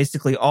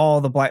basically all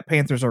the Black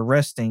Panthers are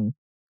resting.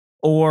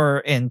 Or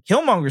in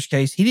Killmonger's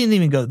case, he didn't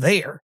even go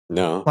there.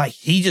 No. Like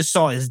he just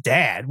saw his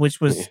dad, which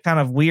was kind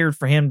of weird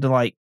for him to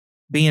like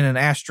be in an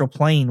astral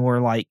plane where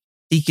like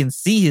he can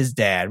see his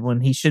dad when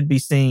he should be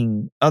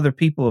seeing other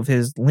people of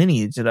his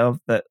lineage and of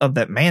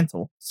that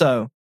mantle.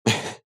 So,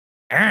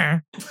 I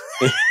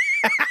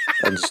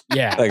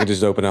could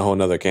just open a whole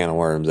nother can of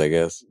worms, I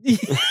guess.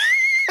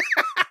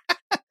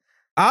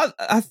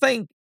 I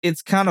think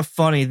it's kind of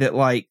funny that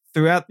like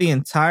throughout the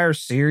entire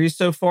series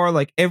so far,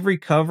 like every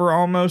cover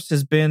almost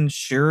has been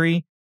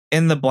Shuri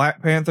in the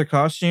Black Panther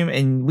costume,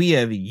 and we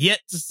have yet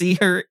to see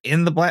her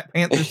in the Black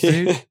Panther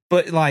suit.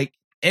 But like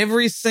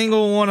every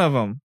single one of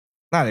them,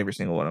 not every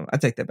single one of them, I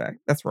take that back.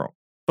 That's wrong.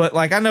 But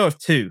like I know of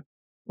two,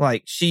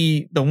 like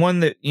the one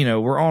that,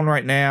 we're on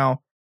right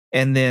now.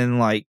 And then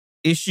like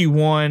issue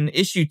 1,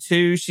 issue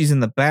 2, she's in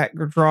the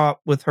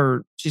backdrop with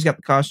her. She's got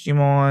the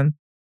costume on.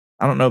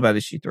 I don't know about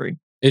issue 3.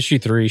 Issue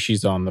 3,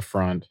 she's on the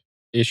front.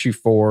 Issue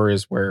 4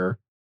 is where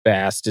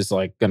Bast is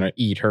like gonna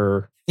eat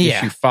her. Yeah.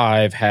 Issue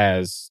 5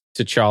 has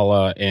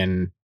T'Challa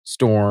and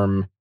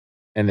Storm,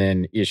 and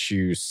then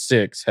issue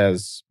 6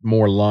 has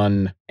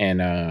Morlun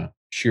and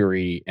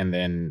Shuri, and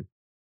then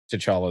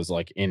T'Challa's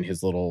like in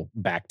his little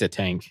Bacta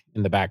tank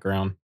in the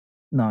background.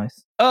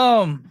 Nice.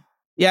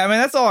 Yeah, I mean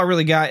that's all I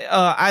really got.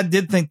 I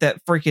did think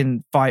that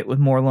freaking fight with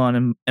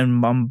Morlun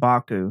and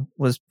M'Baku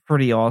was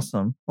pretty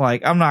awesome.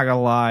 Like, I'm not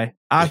gonna lie,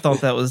 I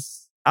thought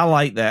I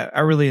liked that. I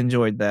really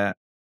enjoyed that.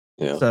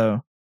 Yeah.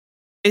 So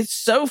it's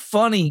so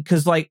funny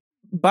because like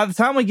by the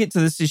time we get to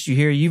this issue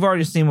here, you've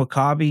already seen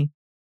W'Kabi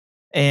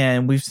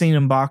and we've seen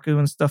M'Baku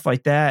and stuff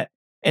like that,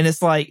 and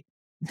it's like,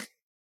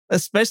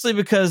 especially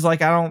because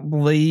like I don't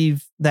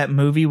believe that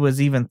movie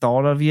was even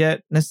thought of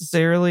yet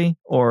necessarily,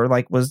 or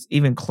like was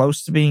even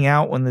close to being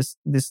out when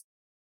this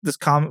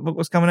comic book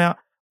was coming out.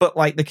 But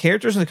like the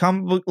characters in the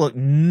comic book look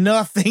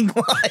nothing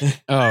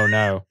like Oh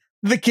no,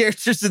 the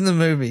characters in the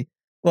movie.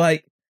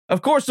 Like,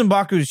 of course,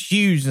 M'Baku is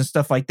huge and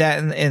stuff like that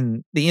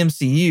in the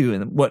MCU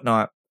and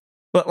whatnot.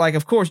 But like,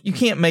 of course, you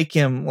can't make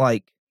him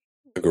like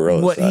A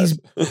gorilla what size.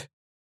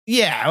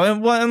 yeah,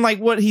 and like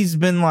what he's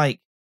been like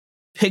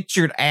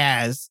pictured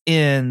as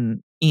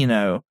in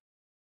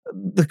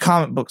the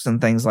comic books and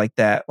things like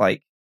that.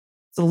 Like,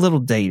 it's a little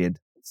dated.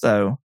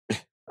 So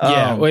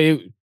yeah, well,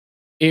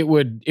 it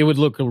would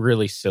look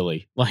really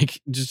silly,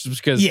 like just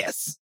because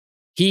yes,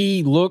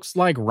 he looks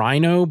like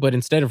Rhino, but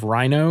instead of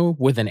Rhino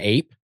with an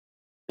ape.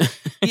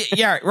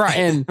 yeah,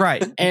 right,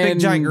 right, big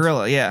giant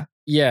gorilla,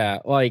 yeah,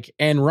 like,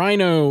 and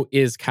Rhino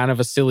is kind of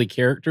a silly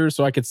character,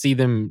 so I could see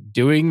them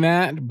doing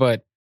that.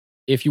 But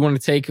if you want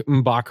to take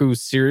M'Baku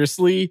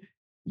seriously,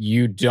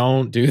 you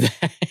don't do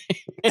that.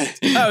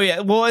 Oh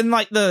yeah, well, and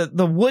like the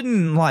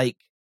wooden like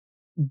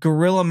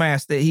gorilla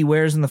mask that he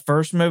wears in the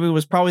first movie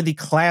was probably the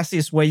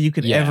classiest way you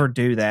could ever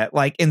do that,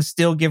 like, and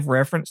still give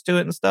reference to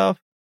it and stuff.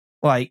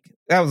 Like,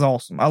 that was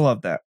awesome. I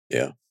love that.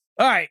 Yeah.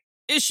 All right,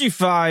 issue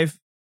 5.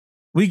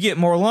 We get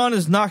Morlun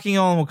is knocking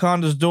on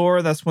Wakanda's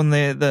door. That's when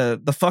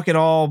the fuck it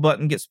all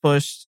button gets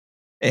pushed,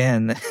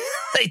 and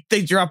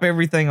they drop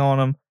everything on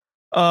him.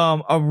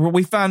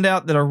 We find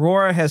out that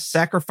Aurora has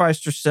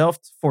sacrificed herself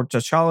for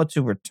T'Challa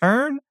to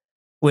return,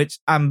 which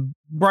I'm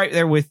right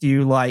there with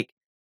you. Like,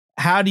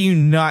 how do you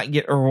not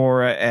get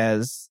Aurora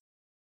as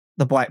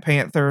the Black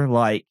Panther?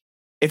 Like,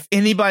 if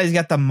anybody's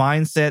got the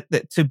mindset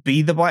that to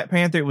be the Black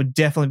Panther, it would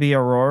definitely be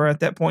Aurora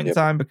at that point in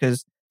time,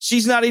 because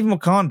she's not even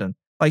Wakandan.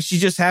 Like, she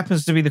just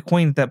happens to be the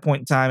queen at that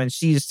point in time, and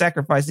she is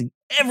sacrificing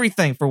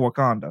everything for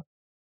Wakanda.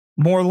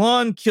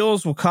 Morlun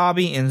kills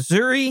W'Kabi and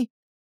Zuri,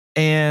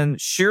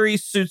 and Shuri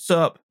suits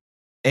up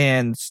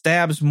and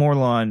stabs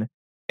Morlun.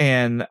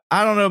 And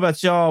I don't know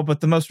about y'all,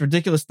 but the most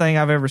ridiculous thing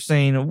I've ever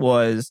seen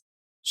was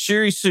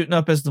Shuri suiting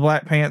up as the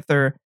Black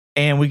Panther,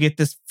 and we get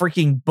this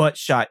freaking butt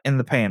shot in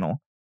the panel.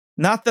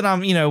 Not that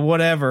I'm,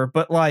 whatever,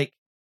 but like,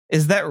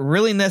 is that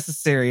really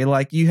necessary?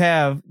 Like,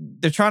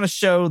 they're trying to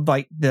show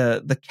like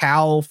the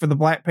cowl for the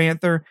Black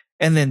Panther,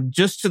 and then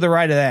just to the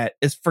right of that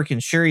is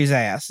freaking Shuri's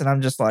ass. And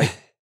I'm just like,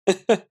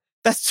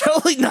 That's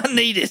totally not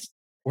needed.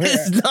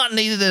 It's not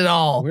needed at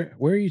all.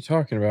 Where are you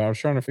talking about? I was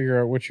trying to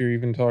figure out what you're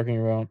even talking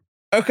about.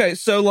 Okay,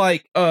 so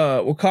like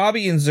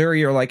W'Kabi and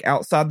Zuri are like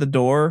outside the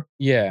door.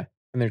 Yeah,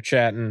 and they're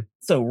chatting.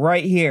 So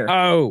right here.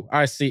 Oh,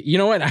 I see. You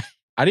know what? I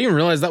didn't even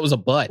realize that was a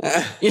butt.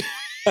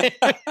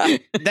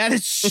 That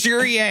is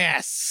Shuri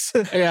ass.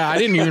 Yeah, I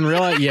didn't even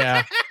realize.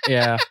 Yeah.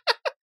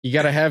 You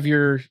gotta have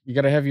your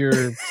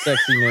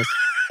sexiness.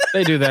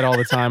 They do that all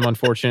the time,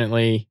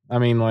 unfortunately. I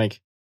mean,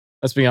 like,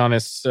 let's be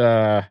honest,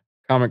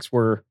 comics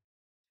were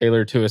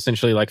tailored to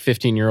essentially like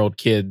 15-year-old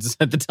kids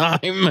at the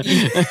time.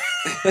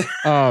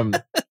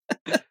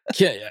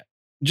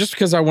 Just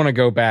because I want to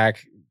go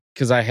back,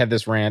 because I had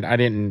this rant, I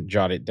didn't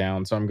jot it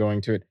down, so I'm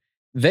going to it.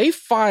 They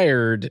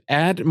fired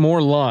Ad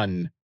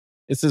Morlun.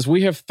 It says,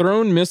 we have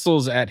thrown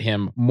missiles at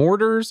him,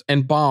 mortars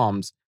and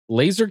bombs,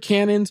 laser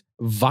cannons,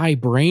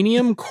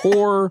 vibranium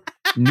core,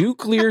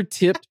 nuclear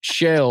tipped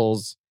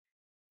shells.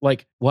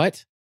 Like,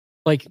 what?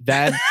 Like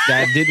that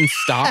didn't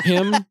stop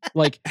him?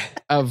 Like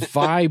a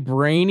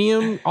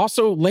vibranium.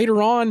 Also,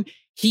 later on,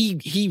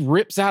 he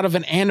rips out of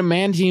an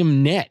adamantium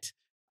net.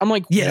 I'm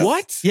like, yes.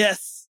 What?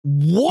 Yes.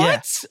 What?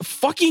 Yes.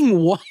 Fucking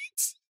what?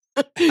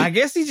 I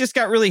guess he just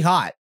got really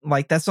hot.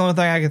 Like, that's the only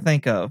thing I can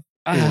think of.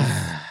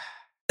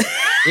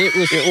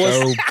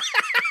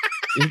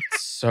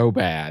 It's so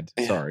bad.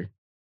 Sorry.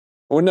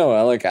 Well,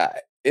 no,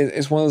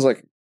 it's one of those,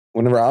 like,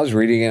 whenever I was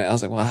reading it, I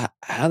was like, well,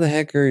 how the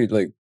heck are you,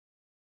 like,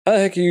 how the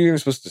heck are you even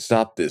supposed to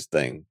stop this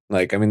thing?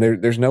 Like, I mean,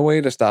 there's no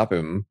way to stop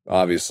him,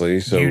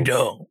 obviously. So you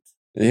don't.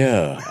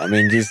 Yeah, I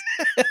mean, just.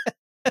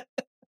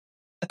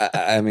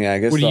 I mean, I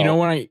guess. Well,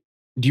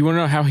 do you want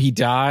to know how he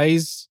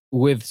dies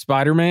with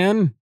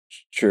Spider-Man?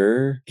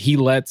 Sure. He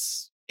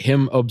lets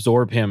him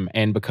absorb him,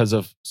 and because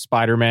of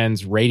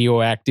Spider-Man's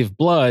radioactive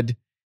blood,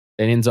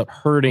 that ends up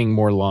hurting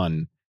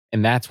Morlun,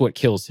 and that's what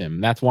kills him.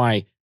 That's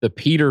why the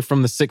Peter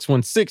from the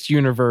 616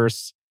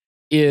 universe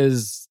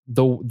is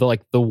the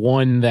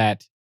one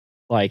that,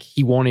 like,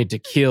 he wanted to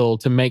kill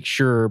to make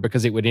sure,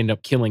 because it would end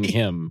up killing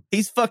him.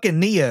 He's fucking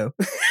Neo.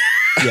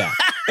 Yeah.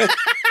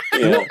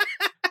 Well,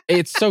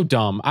 it's so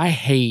dumb. I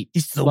hate.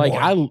 He's the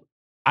one.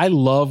 I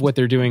love what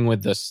they're doing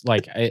with this.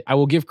 Like, I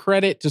will give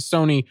credit to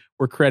Sony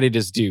where credit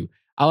is due.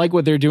 I like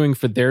what they're doing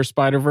for their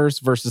Spider-Verse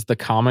versus the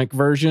comic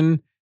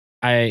version.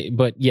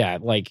 But yeah,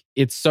 like,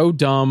 it's so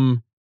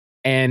dumb.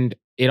 And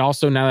it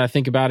also, now that I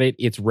think about it,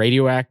 it's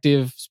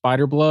radioactive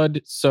spider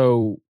blood.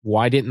 So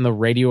why didn't the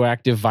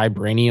radioactive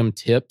vibranium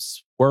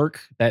tips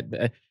work?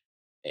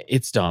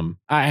 It's dumb.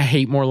 I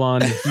hate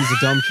Morlun. He's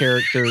a dumb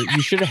character.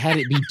 You should have had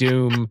it be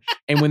Doom.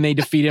 And when they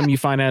defeat him, you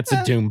find out it's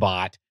a Doom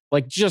bot.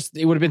 Like, just,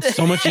 it would have been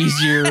so much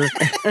easier.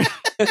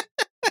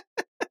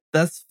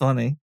 That's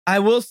funny. I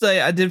will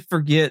say, I did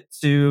forget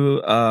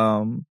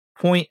to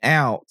point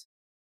out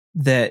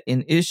that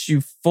in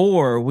issue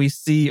 4, we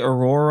see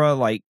Aurora,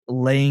 like,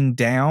 laying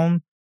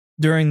down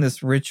during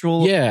this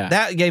ritual. Yeah.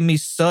 That gave me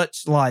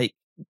such, like,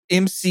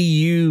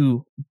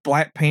 MCU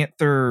Black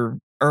Panther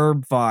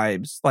herb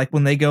vibes. Like,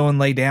 when they go and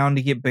lay down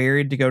to get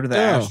buried to go to the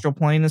astral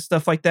plane and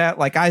stuff like that.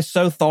 Like, I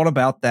so thought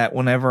about that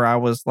whenever I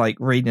was, like,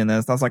 reading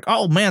this. I was like,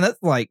 oh, man,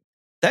 that's, like,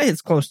 that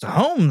hits close to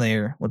home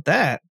there with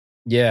that.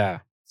 Yeah.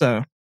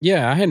 So.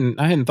 Yeah, I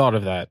hadn't thought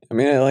of that. I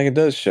mean, like, it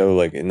does show,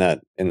 like, in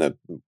the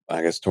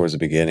I guess towards the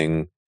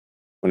beginning,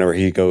 whenever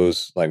he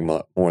goes, like,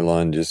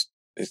 Morlun just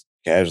is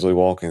casually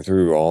walking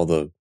through all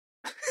the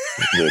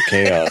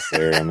chaos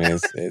there. I mean,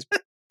 it's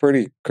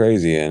pretty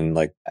crazy, and,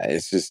 like,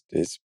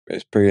 it's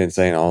pretty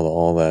insane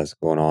all that's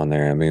going on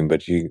there. I mean,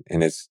 but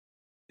it's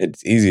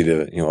easy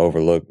to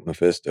overlook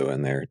Mephisto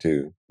in there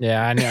too.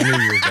 Yeah, I knew you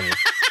were gonna.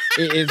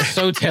 It's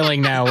so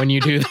telling now when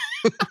you do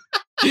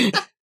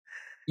that.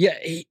 Yeah,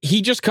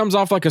 he just comes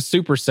off like a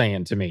Super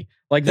Saiyan to me.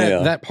 Like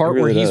that part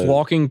really where he's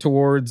walking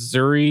towards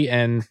Zuri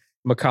and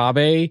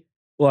Makabe,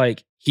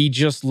 like, he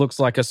just looks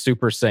like a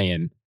Super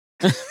Saiyan.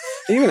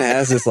 He even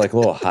has this, like,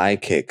 little high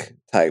kick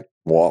type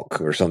walk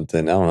or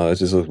something. I don't know. It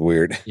just looks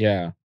weird.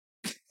 Yeah.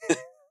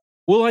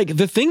 Well, like,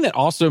 the thing that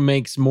also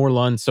makes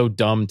Morlun so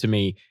dumb to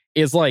me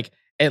is, like,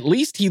 at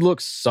least he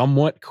looks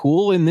somewhat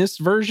cool in this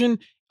version.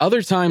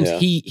 Other times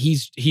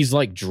he's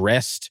like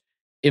dressed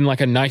in,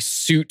 like, a nice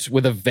suit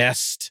with a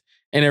vest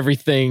and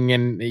everything,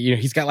 and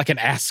he's got, like, an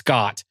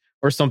ascot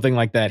or something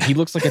like that. He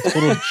looks like a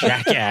total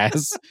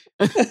jackass.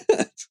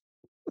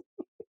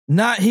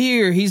 Not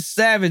here. He's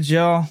savage,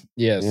 y'all.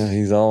 Yes. Yeah,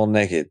 he's all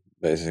naked,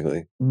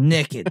 basically.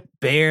 Naked.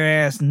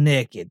 Bare ass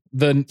naked.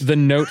 The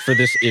note for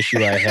this issue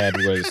I had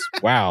was,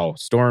 wow,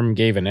 Storm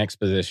gave an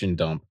exposition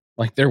dump.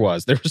 Like, there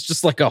was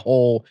just, like, a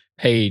whole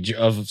page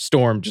of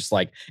Storm just,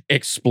 like,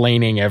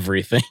 explaining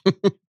everything.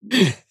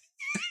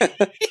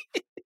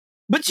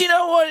 But you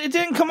know what? It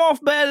didn't come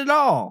off bad at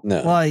all.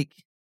 No. Like,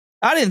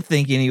 I didn't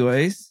think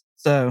anyways.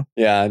 So.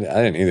 Yeah, I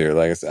didn't either.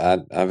 Like I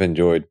said, I've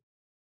enjoyed,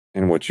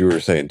 and what you were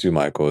saying too,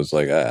 Michael, is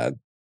like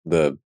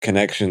the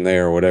connection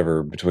there or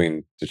whatever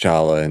between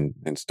T'Challa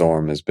and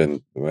Storm has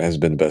been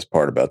the best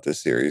part about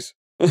this series.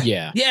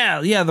 Yeah.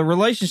 Yeah, the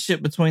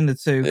relationship between the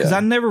two. Because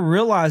I never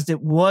realized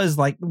it was,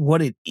 like,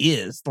 what it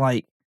is.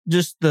 Like,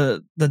 just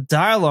the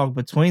dialogue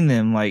between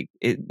them, like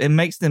it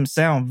makes them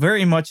sound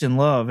very much in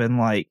love. And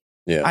like,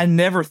 Yeah. I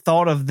never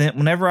thought of them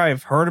whenever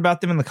I've heard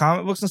about them in the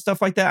comic books and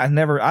stuff like that.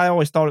 I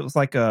always thought it was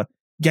like a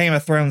Game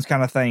of Thrones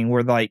kind of thing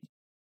where like,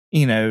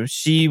 you know,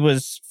 she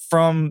was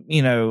from,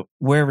 you know,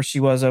 wherever she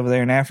was over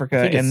there in Africa.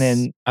 And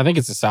then I think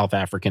it's a South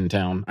African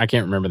town. I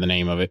can't remember the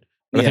name of it,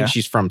 but I think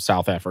she's from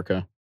South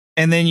Africa.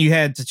 And then you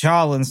had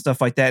T'Challa and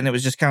stuff like that. And it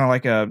was just kind of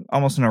like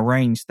almost an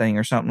arranged thing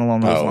or something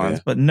along those lines.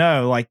 Yeah. But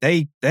no, like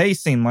they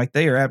seem like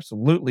they are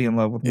absolutely in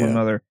love with one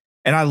another.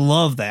 And I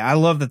love that. I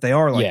love that they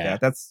are like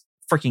that. That's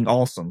freaking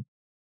awesome.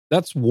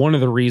 That's one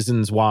of the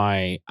reasons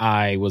why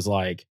I was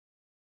like,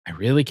 I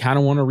really kind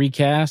of want to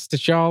recast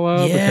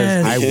T'Challa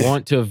because I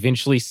want to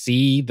eventually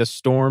see the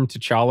Storm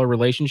T'Challa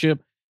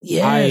relationship.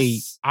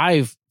 Yes.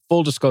 I've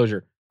full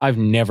disclosure,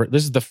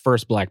 this is the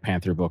first Black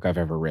Panther book I've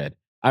ever read.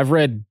 I've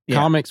read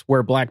comics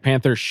where Black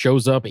Panther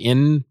shows up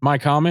in my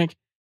comic,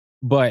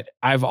 but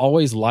I've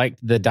always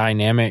liked the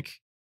dynamic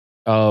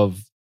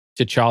of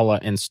T'Challa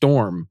and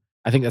Storm.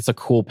 I think that's a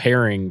cool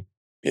pairing.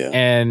 Yeah.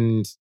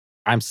 And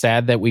I'm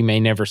sad that we may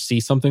never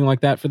see something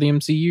like that for the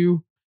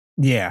MCU.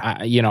 Yeah.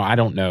 I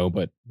don't know,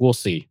 but we'll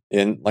see.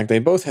 And like they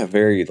both have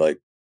very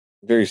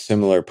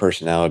similar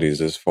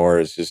personalities as far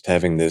as just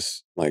having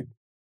this like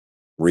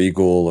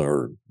regal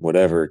or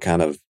whatever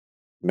kind of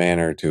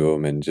manner to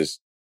them, and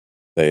just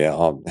they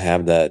all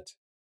have that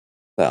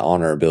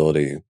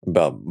honorability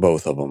about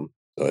both of them.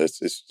 So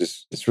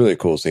it's really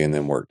cool seeing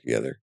them work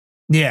together.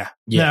 Yeah.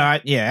 No,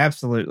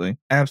 absolutely.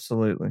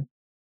 Absolutely.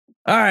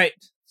 All right.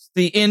 It's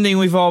the ending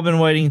we've all been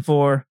waiting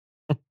for.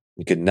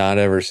 You could not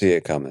ever see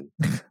it coming.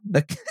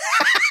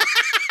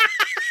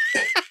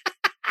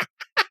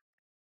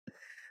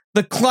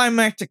 The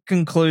climactic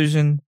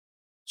conclusion.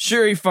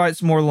 Shuri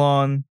fights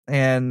Morlun,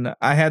 and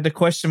I had to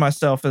question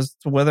myself as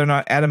to whether or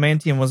not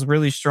adamantium was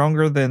really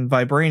stronger than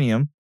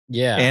vibranium.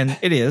 Yeah. And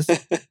it is,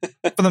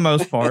 for the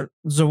most part.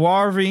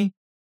 Zawarvi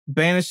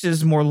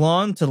banishes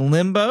Morlun to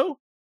Limbo,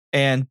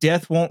 and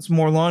Death wants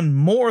Morlun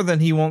more than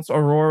he wants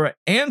Aurora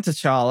and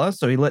T'Challa,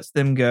 so he lets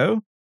them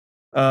go.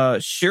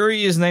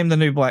 Shuri is named the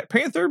new Black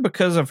Panther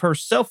because of her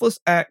selfless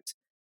act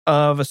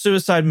of a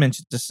suicide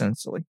mission,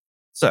 essentially.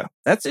 So,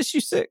 that's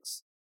issue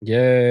 6.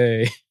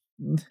 Yay.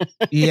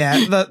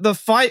 Yeah, the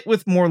fight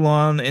with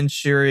Morlun and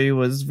Shuri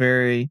was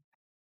very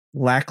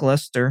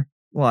lackluster.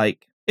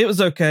 Like, it was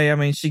okay. I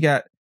mean, she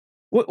got...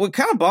 What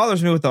kind of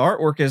bothers me with the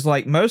artwork is,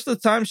 like, most of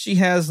the time she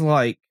has,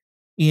 like,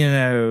 you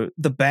know,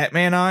 the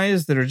Batman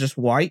eyes that are just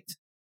white.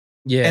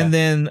 Yeah. And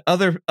then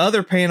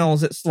other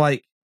panels, it's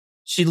like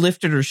she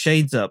lifted her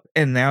shades up,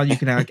 and now you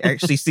can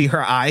actually see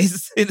her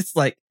eyes. And it's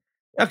like,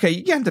 okay,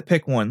 you have to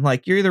pick one.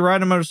 Like, you're either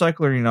riding a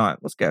motorcycle or you're not.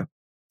 Let's go.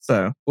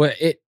 So... Well,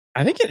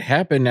 I think it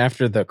happened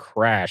after the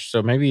crash,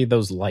 so maybe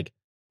those like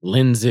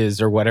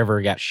lenses or whatever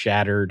got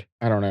shattered.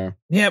 I don't know.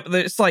 Yeah, but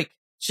it's like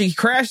she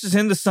crashes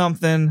into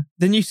something,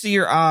 then you see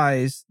her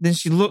eyes, then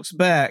she looks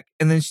back,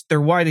 and then they're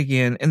white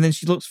again, and then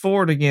she looks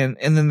forward again,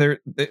 and then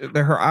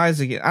they're her eyes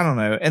again. I don't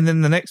know. And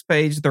then the next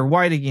page, they're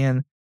white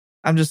again.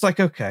 I'm just like,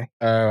 okay.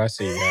 Oh, I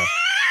see. Yeah.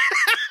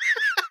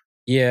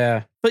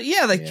 Yeah. But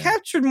yeah, they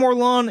captured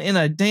Morlun in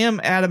a damn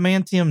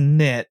adamantium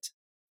net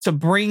to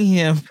bring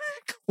him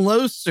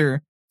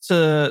closer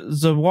to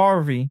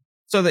Zawarvi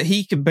so that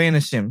he could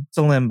banish him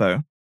to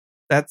Limbo.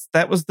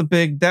 That was the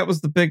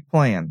big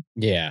plan.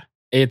 Yeah.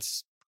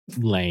 It's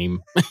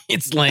lame.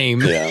 It's lame.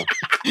 Yeah.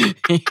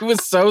 It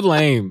was so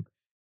lame.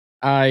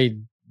 I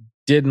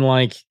didn't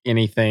like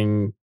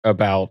anything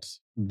about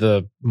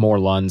the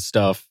Morlun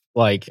stuff.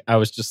 Like, I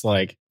was just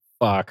like,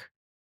 fuck.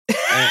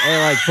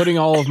 and like putting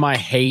all of my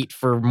hate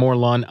for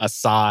Morlun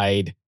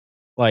aside,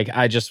 like,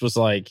 I just was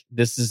like,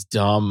 this is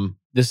dumb.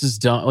 This is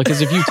dumb. Like, because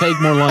if you take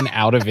Morlun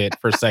out of it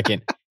for a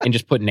second and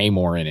just put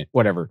Namor in it,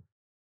 whatever,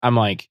 I'm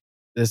like,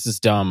 this is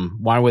dumb.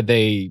 Why would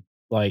they,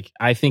 like,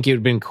 I think it would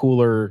have been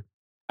cooler.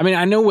 I mean,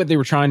 I know what they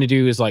were trying to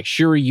do is like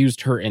Shuri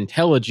used her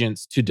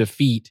intelligence to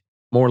defeat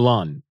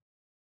Morlun,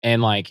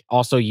 and like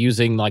also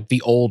using like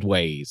the old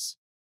ways,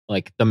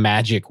 like the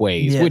magic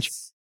ways, which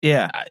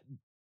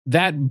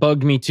that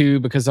bugged me too,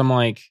 because I'm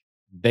like,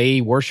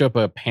 they worship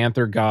a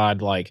panther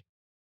god. Like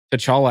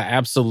T'Challa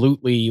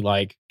absolutely,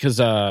 like, because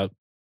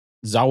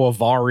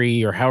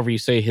Zawavari, or however you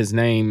say his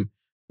name,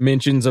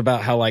 mentions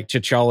about how like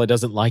T'Challa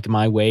doesn't like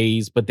my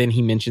ways, but then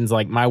he mentions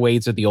like my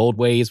ways are the old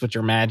ways, which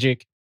are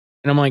magic.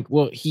 And I'm like,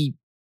 well, he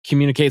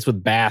communicates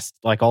with Bast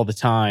like all the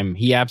time.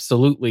 He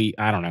absolutely,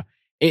 I don't know.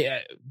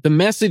 The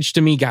message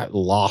to me got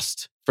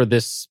lost for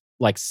this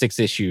like 6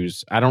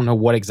 issues. I don't know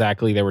what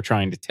exactly they were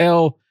trying to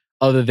tell,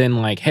 other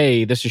than like,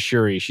 hey, this is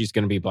Shuri. She's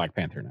going to be Black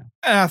Panther now.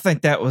 I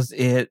think that was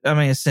it. I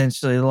mean,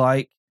 essentially,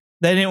 like,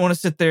 they didn't want to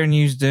sit there and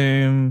use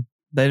Doom.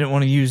 They didn't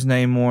want to use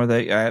Namor.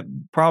 They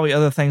probably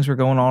other things were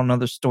going on in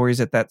other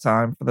stories at that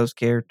time for those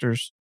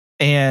characters.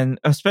 And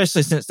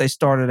especially since they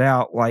started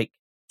out like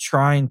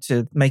trying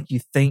to make you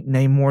think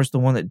Namor's the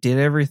one that did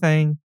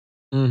everything.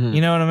 Mm-hmm.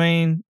 You know what I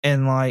mean?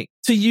 And like,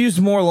 to use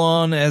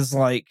Morlun as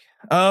like,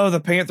 oh, the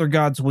Panther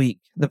God's weak.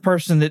 The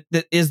person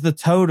that is the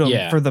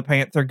totem for the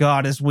Panther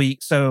God is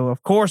weak. So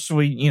of course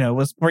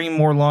let's bring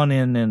Morlun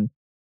in and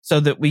so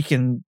that we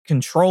can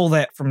control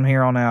that from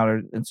here on out,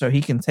 and so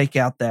he can take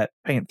out that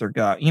Panther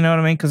God. You know what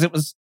I mean? Because it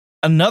was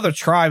another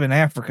tribe in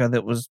Africa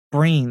that was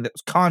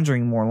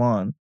conjuring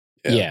Morlun.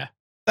 Yeah.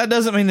 That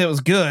doesn't mean that it was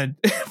good,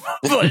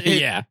 but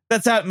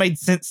that's how it made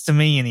sense to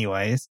me,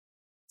 anyways.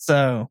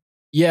 So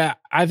yeah,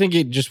 I think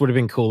it just would have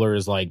been cooler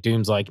as like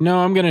Doom's like, no,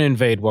 I'm going to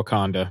invade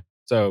Wakanda.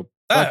 So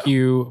fuck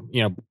you,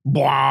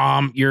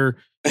 blam, you're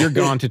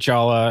gone,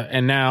 T'Challa.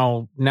 And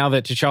now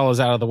that T'Challa's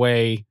out of the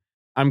way,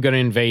 I'm going to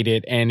invade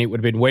it. And it would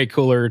have been way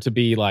cooler to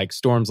be like,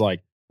 Storm's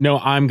like, no,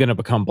 I'm going to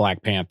become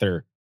Black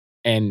Panther.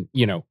 And,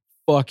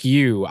 fuck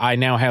you. I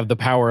now have the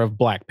power of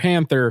Black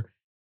Panther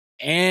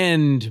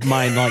and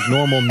my like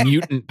normal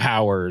mutant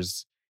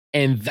powers.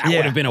 And that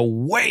would have been a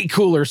way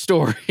cooler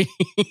story.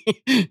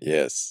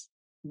 Yes.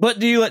 But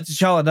do you let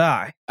T'Challa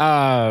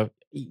die?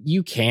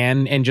 You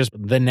can, and just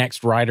the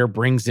next writer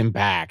brings him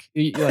back.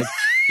 Like,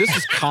 this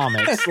is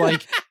comics.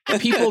 Like,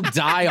 people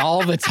die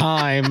all the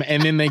time,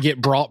 and then they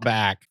get brought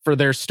back for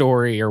their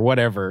story or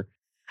whatever.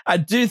 I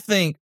do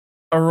think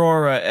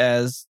Aurora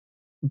as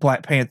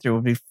Black Panther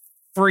would be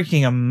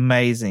freaking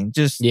amazing.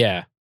 Just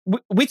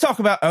we talk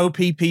about OP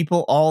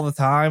people all the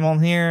time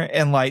on here,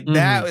 and like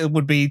that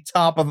would be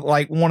top of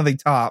like one of the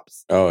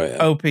tops. Oh yeah,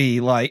 OP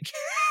like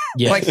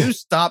like who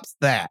stops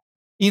that?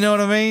 You know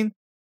what I mean?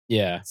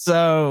 Yeah.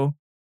 So,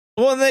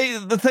 well,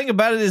 the thing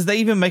about it is they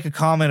even make a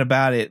comment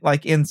about it,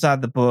 like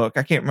inside the book.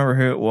 I can't remember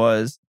who it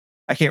was.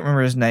 I can't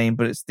remember his name,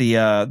 but it's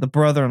the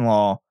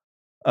brother-in-law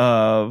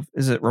of,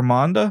 is it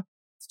Ramonda?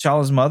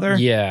 T'Challa's mother?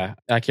 Yeah,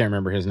 I can't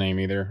remember his name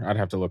either. I'd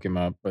have to look him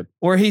up. But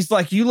where he's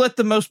like, you let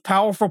the most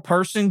powerful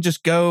person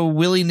just go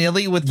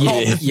willy-nilly with all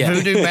this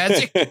voodoo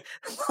magic?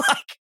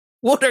 Like,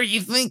 what are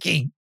you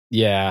thinking?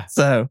 Yeah.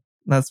 So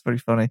that's pretty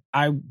funny.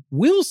 I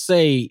will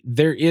say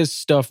there is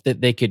stuff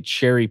that they could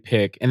cherry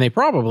pick, and they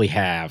probably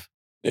have,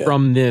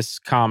 from this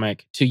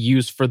comic to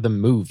use for the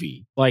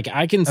movie. Like,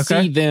 I can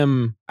see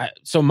them.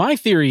 So my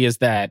theory is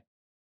that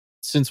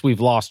since we've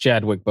lost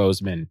Chadwick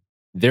Boseman,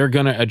 they're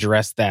going to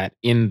address that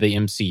in the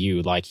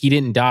MCU. Like, he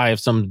didn't die of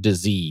some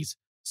disease.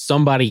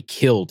 Somebody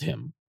killed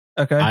him.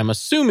 Okay. I'm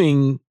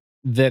assuming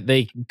that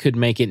they could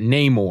make it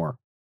Namor,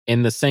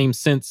 in the same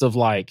sense of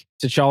like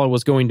T'Challa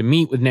was going to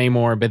meet with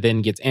Namor, but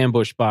then gets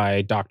ambushed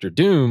by Dr.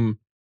 Doom.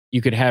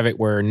 You could have it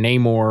where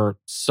Namor,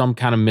 some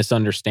kind of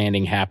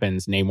misunderstanding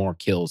happens. Namor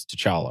kills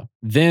T'Challa.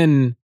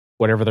 Then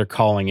whatever they're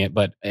calling it,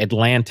 but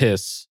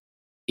Atlantis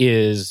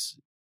is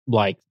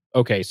like,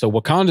 okay, so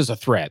Wakanda's a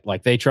threat.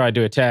 Like, they tried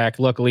to attack.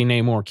 Luckily,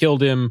 Namor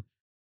killed him.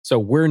 So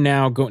we're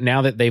now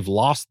now that they've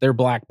lost their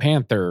Black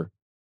Panther,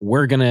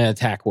 we're going to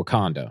attack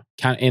Wakanda.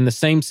 Kind of in the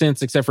same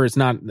sense, except for it's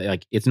not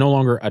like, it's no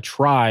longer a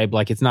tribe.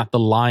 Like, it's not the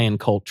Lion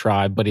Cult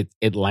tribe, but it's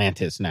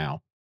Atlantis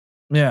now.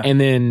 Yeah.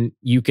 And then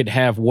you could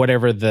have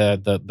whatever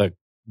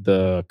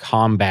the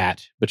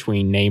combat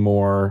between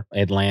Namor,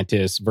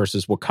 Atlantis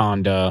versus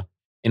Wakanda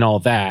and all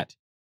that.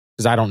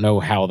 Because I don't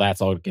know how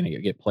that's all going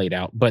to get played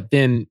out. But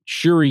then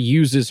Shuri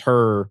uses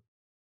her,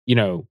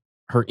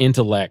 her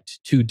intellect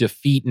to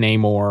defeat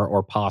Namor,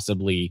 or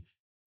possibly,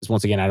 because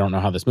once again, I don't know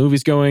how this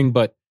movie's going,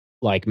 but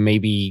like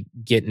maybe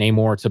get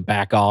Namor to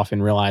back off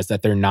and realize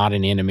that they're not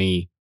an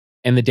enemy,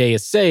 and the day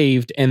is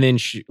saved. And then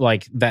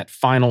like that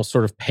final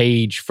sort of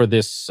page for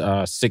this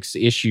 6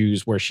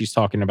 issues where she's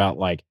talking about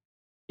like,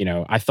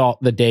 I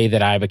thought the day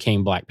that I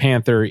became Black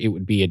Panther, it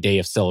would be a day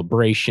of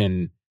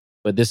celebration,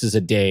 but this is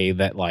a day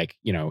that like,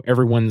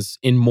 everyone's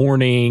in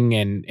mourning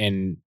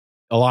and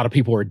a lot of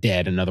people are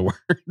dead, in other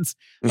words.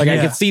 Like,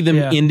 I could see them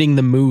ending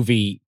the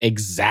movie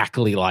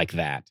exactly like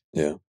that.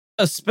 Yeah.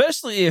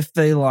 Especially if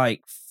they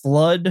like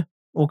flood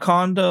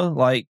Wakanda,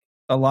 like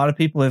a lot of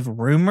people have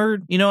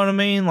rumored, you know what I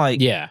mean?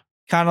 Like,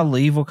 kind of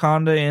leave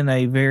Wakanda in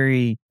a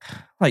very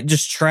like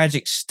just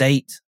tragic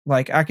state.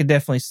 Like, I could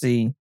definitely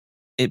see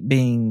it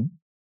being,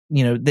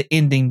 the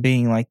ending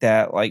being like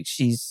that. Like,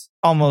 she's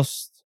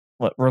almost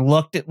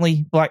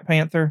reluctantly Black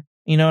Panther.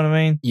 You know what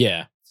I mean?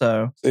 Yeah.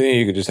 So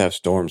you could just have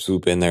Storm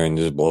swoop in there and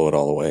just blow it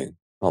all away,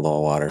 all the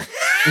water.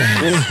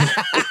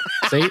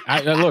 See,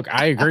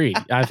 I agree.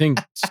 I think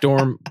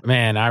Storm,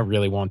 man, I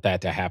really want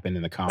that to happen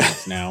in the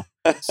comics now.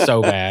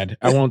 So bad.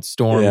 I want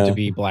Storm to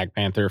be Black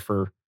Panther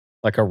for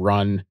like a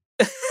run.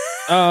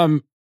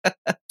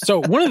 So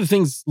one of the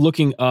things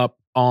looking up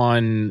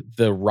on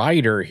the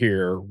writer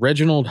here,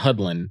 Reginald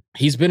Hudlin,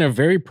 he's been a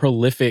very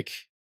prolific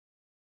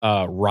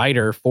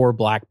writer for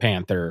Black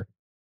Panther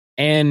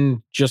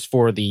and just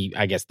for the,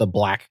 I guess, the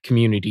Black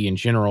community in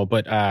general.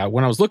 But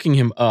when I was looking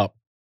him up,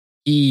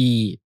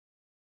 he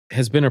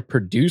has been a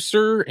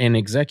producer and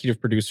executive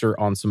producer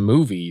on some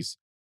movies.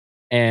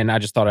 And I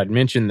just thought I'd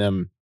mention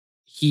them.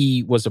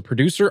 He was a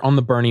producer on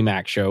the Bernie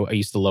Mac show. I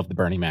used to love the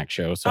Bernie Mac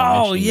show.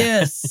 So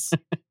yes.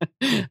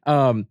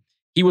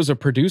 He was a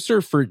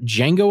producer for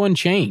Django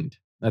Unchained.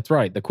 That's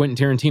right. The Quentin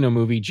Tarantino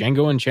movie,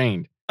 Django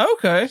Unchained.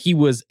 Okay. He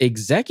was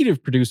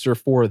executive producer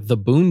for the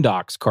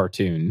Boondocks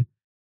cartoon.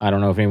 I don't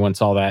know if anyone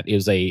saw that. It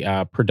was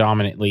a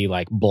predominantly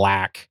like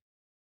black,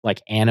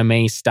 like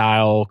anime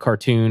style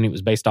cartoon. It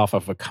was based off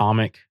of a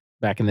comic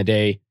back in the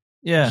day.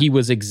 Yeah. He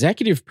was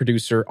executive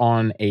producer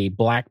on a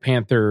Black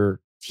Panther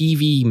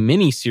TV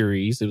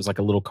miniseries. It was like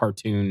a little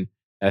cartoon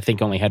that I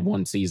think only had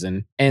one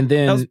season. And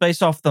then that was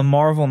based off the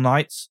Marvel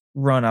Knights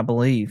run, I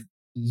believe.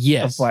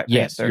 Yes, Black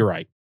Panther. You're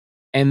right.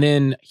 And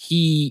then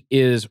he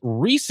is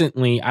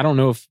recently, I don't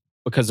know if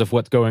because of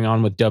what's going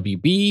on with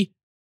WB,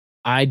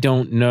 I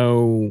don't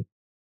know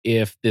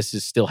if this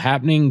is still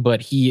happening,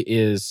 but he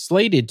is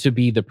slated to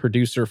be the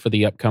producer for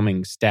the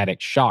upcoming Static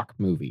Shock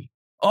movie.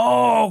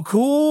 Oh,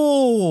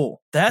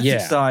 cool. That's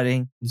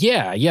exciting.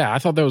 Yeah. I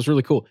thought that was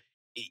really cool.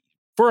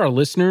 For our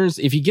listeners,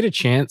 if you get a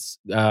chance,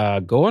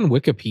 go on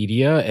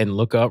Wikipedia and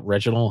look up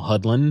Reginald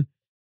Hudlin.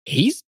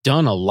 He's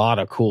done a lot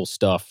of cool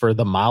stuff for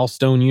the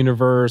Milestone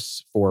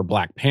universe, for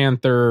Black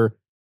Panther,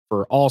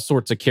 for all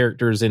sorts of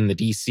characters in the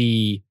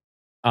DC.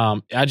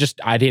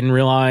 I didn't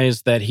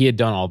realize that he had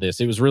done all this.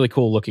 It was really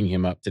cool looking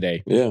him up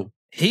today. Yeah.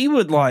 He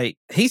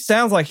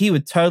sounds like he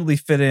would totally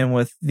fit in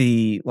with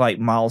the like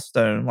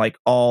Milestone, like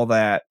all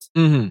that,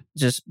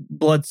 just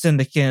Blood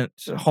Syndicate,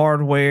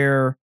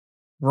 Hardware,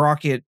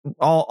 Rocket,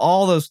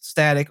 all those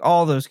Static,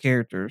 all those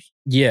characters.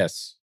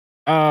 Yes.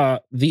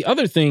 The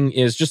other thing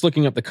is just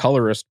looking up the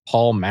colorist,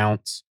 Paul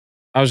Mounts.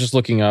 I was just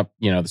looking up,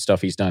 the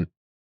stuff he's done.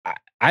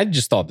 I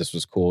just thought this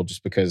was cool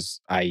just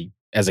because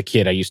as a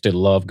kid, I used to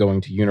love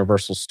going to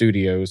Universal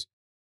Studios.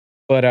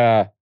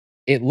 But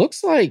it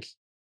looks like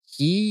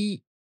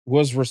he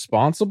was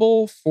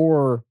responsible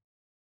for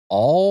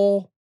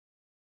all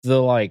the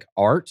like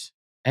art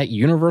at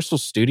Universal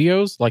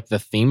Studios, like the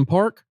theme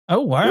park.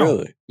 Oh, wow.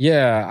 Really?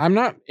 Yeah, I'm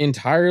not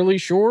entirely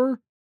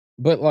sure,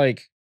 but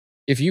like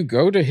if you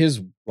go to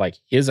his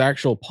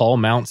actual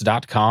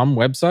paulmounts.com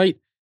website,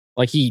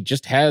 like he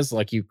just has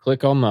like you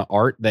click on the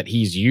art that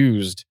he's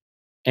used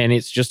and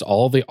it's just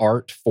all the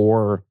art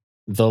for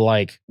the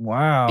like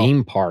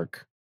theme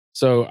park.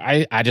 So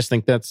I just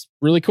think that's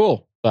really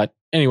cool. But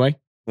anyway,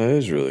 that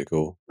is really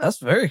cool. That's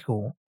very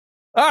cool.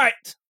 All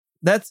right.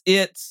 That's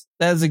it.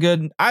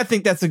 I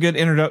think that's a good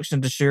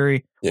introduction to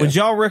Shuri. Yeah. Would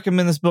y'all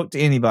recommend this book to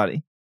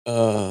anybody?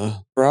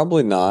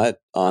 Probably not,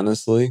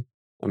 honestly.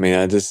 I mean,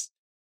 I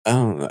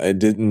don't know.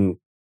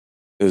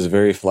 It was a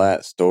very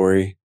flat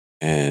story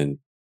and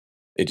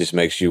it just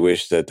makes you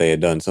wish that they had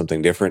done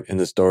something different in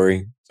the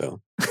story.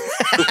 So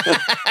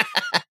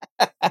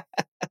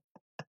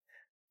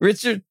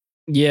Richard?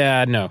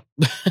 Yeah, no.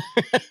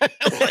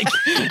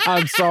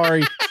 I'm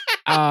sorry.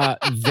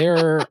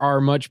 There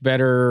are much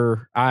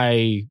better.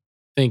 I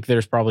think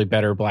there's probably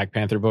better Black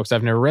Panther books.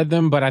 I've never read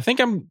them, but I think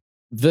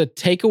the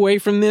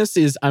takeaway from this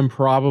is I'm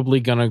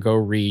probably going to go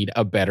read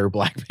a better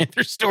Black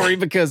Panther story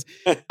because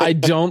I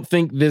don't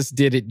think this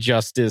did it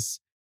justice.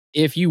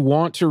 If you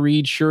want to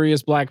read Shuri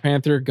as Black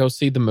Panther, go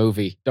see the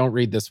movie. Don't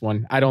read this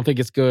one. I don't think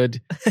it's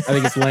good. I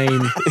think it's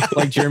lame.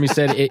 Like Jeremy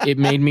said, it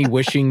made me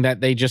wishing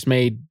that they just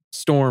made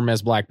Storm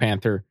as Black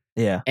Panther.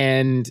 Yeah.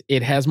 And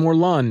it has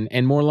Morlun,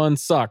 and Morlun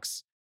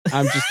sucks.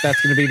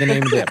 That's going to be the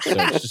name of the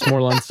episode. It's just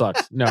Morlun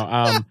sucks.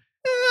 No.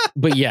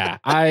 But yeah,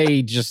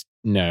 I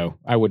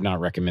would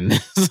not recommend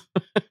this.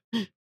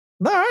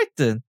 All right,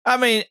 then. I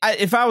mean,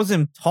 if I was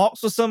in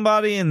talks with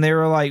somebody and they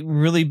were like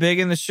really big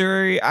into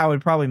Shuri, I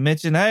would probably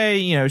mention,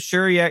 hey,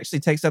 Shuri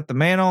actually takes up the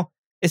mantle.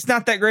 It's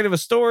not that great of a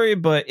story,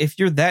 but if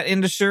you're that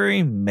into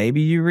Shuri,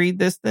 maybe you read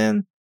this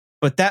then.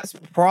 But that's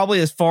probably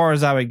as far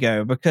as I would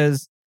go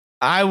because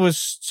I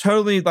was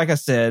totally, like I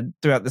said,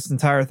 throughout this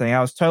entire thing,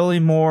 I was totally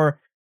more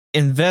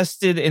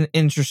invested and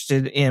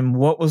interested in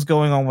what was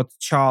going on with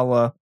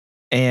T'Challa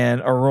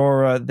and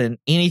Aurora than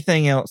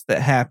anything else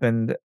that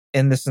happened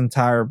in this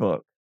entire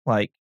book.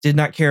 Like, did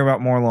not care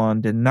about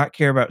Morlun, did not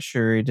care about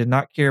Shuri, did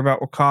not care about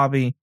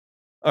W'Kabi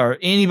or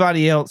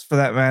anybody else for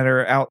that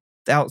matter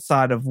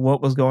outside of what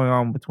was going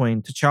on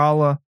between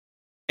T'Challa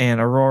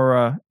and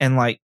Aurora and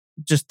like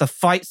just the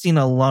fight scene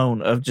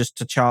alone of just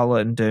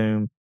T'Challa and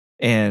Doom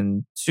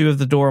and two of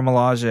the Dora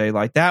Milaje.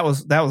 Like that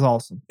was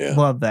awesome. Yeah.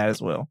 Love that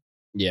as well.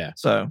 Yeah.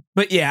 So,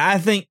 but yeah, I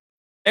think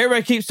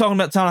everybody keeps talking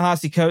about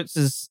Ta-Nehisi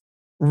Coates'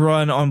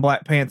 run on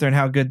Black Panther and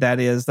how good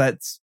that is.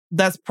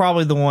 That's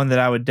probably the one that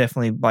I would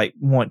definitely like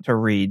want to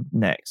read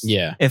next.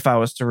 Yeah. If I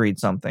was to read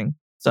something.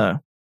 So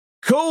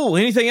cool.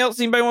 Anything else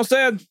anybody wants to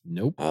add?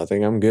 Nope. I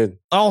think I'm good.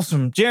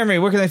 Awesome. Jeremy,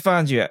 where can they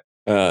find you at?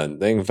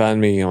 They can find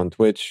me on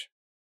Twitch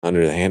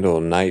under the handle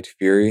Night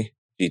Fury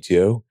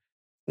GTO.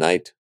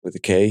 Night with a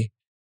K.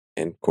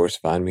 And of course,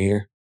 find me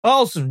here.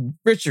 Awesome.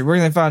 Richard, where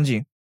can they find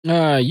you?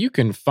 You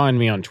can find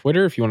me on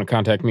Twitter if you want to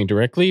contact me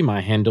directly.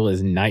 My handle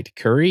is Night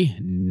Curry.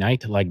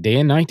 Night like day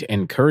and night,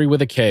 and Curry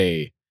with a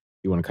K. If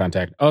you want to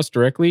contact us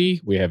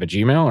directly, we have a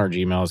Gmail. Our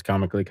Gmail is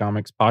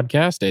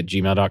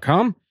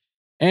comicallycomicspodcast@gmail.com.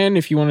 And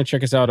if you want to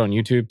check us out on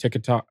YouTube,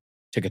 TikTok.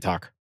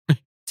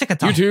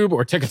 YouTube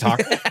or TikTok.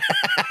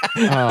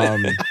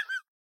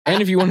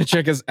 And if you want to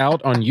check us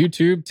out on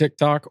YouTube,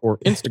 TikTok, or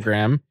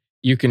Instagram,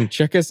 you can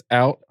check us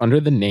out under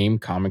the name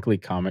Comically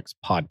Comics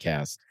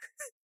Podcast.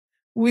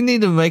 We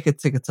need to make a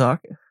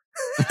TikTok.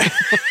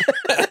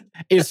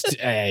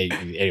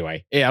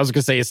 Anyway. Yeah, I was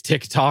gonna say, is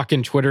TikTok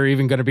and Twitter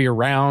even going to be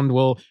around?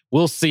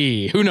 We'll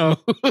see. Who knows?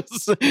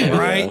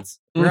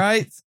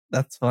 Right.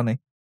 That's funny.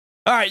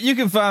 All right, you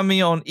can find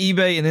me on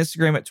eBay and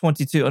Instagram at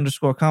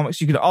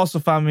 22_comics. You can also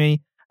find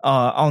me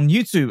on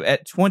YouTube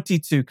at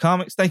 22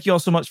 comics. Thank you all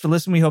so much for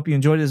listening. We hope you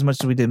enjoyed it as much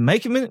as we did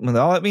making it. With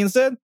all that being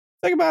said,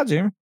 say goodbye,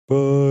 Jeremy.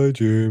 Bye,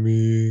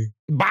 Jeremy.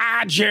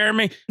 Bye,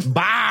 Jeremy.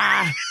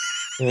 Bye.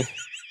 Like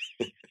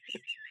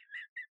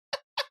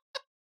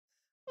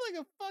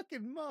a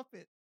fucking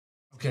Muppet.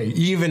 Okay,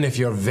 even if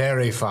you're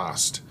very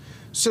fast,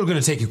 still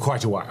gonna take you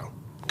quite a while.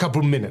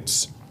 Couple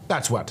minutes.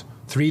 That's what?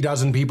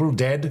 36 people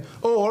dead?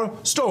 Or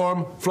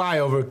storm, fly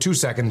over, 2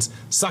 seconds,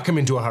 suck him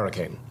into a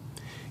hurricane.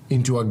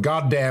 Into a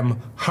goddamn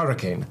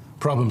hurricane.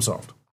 Problem solved.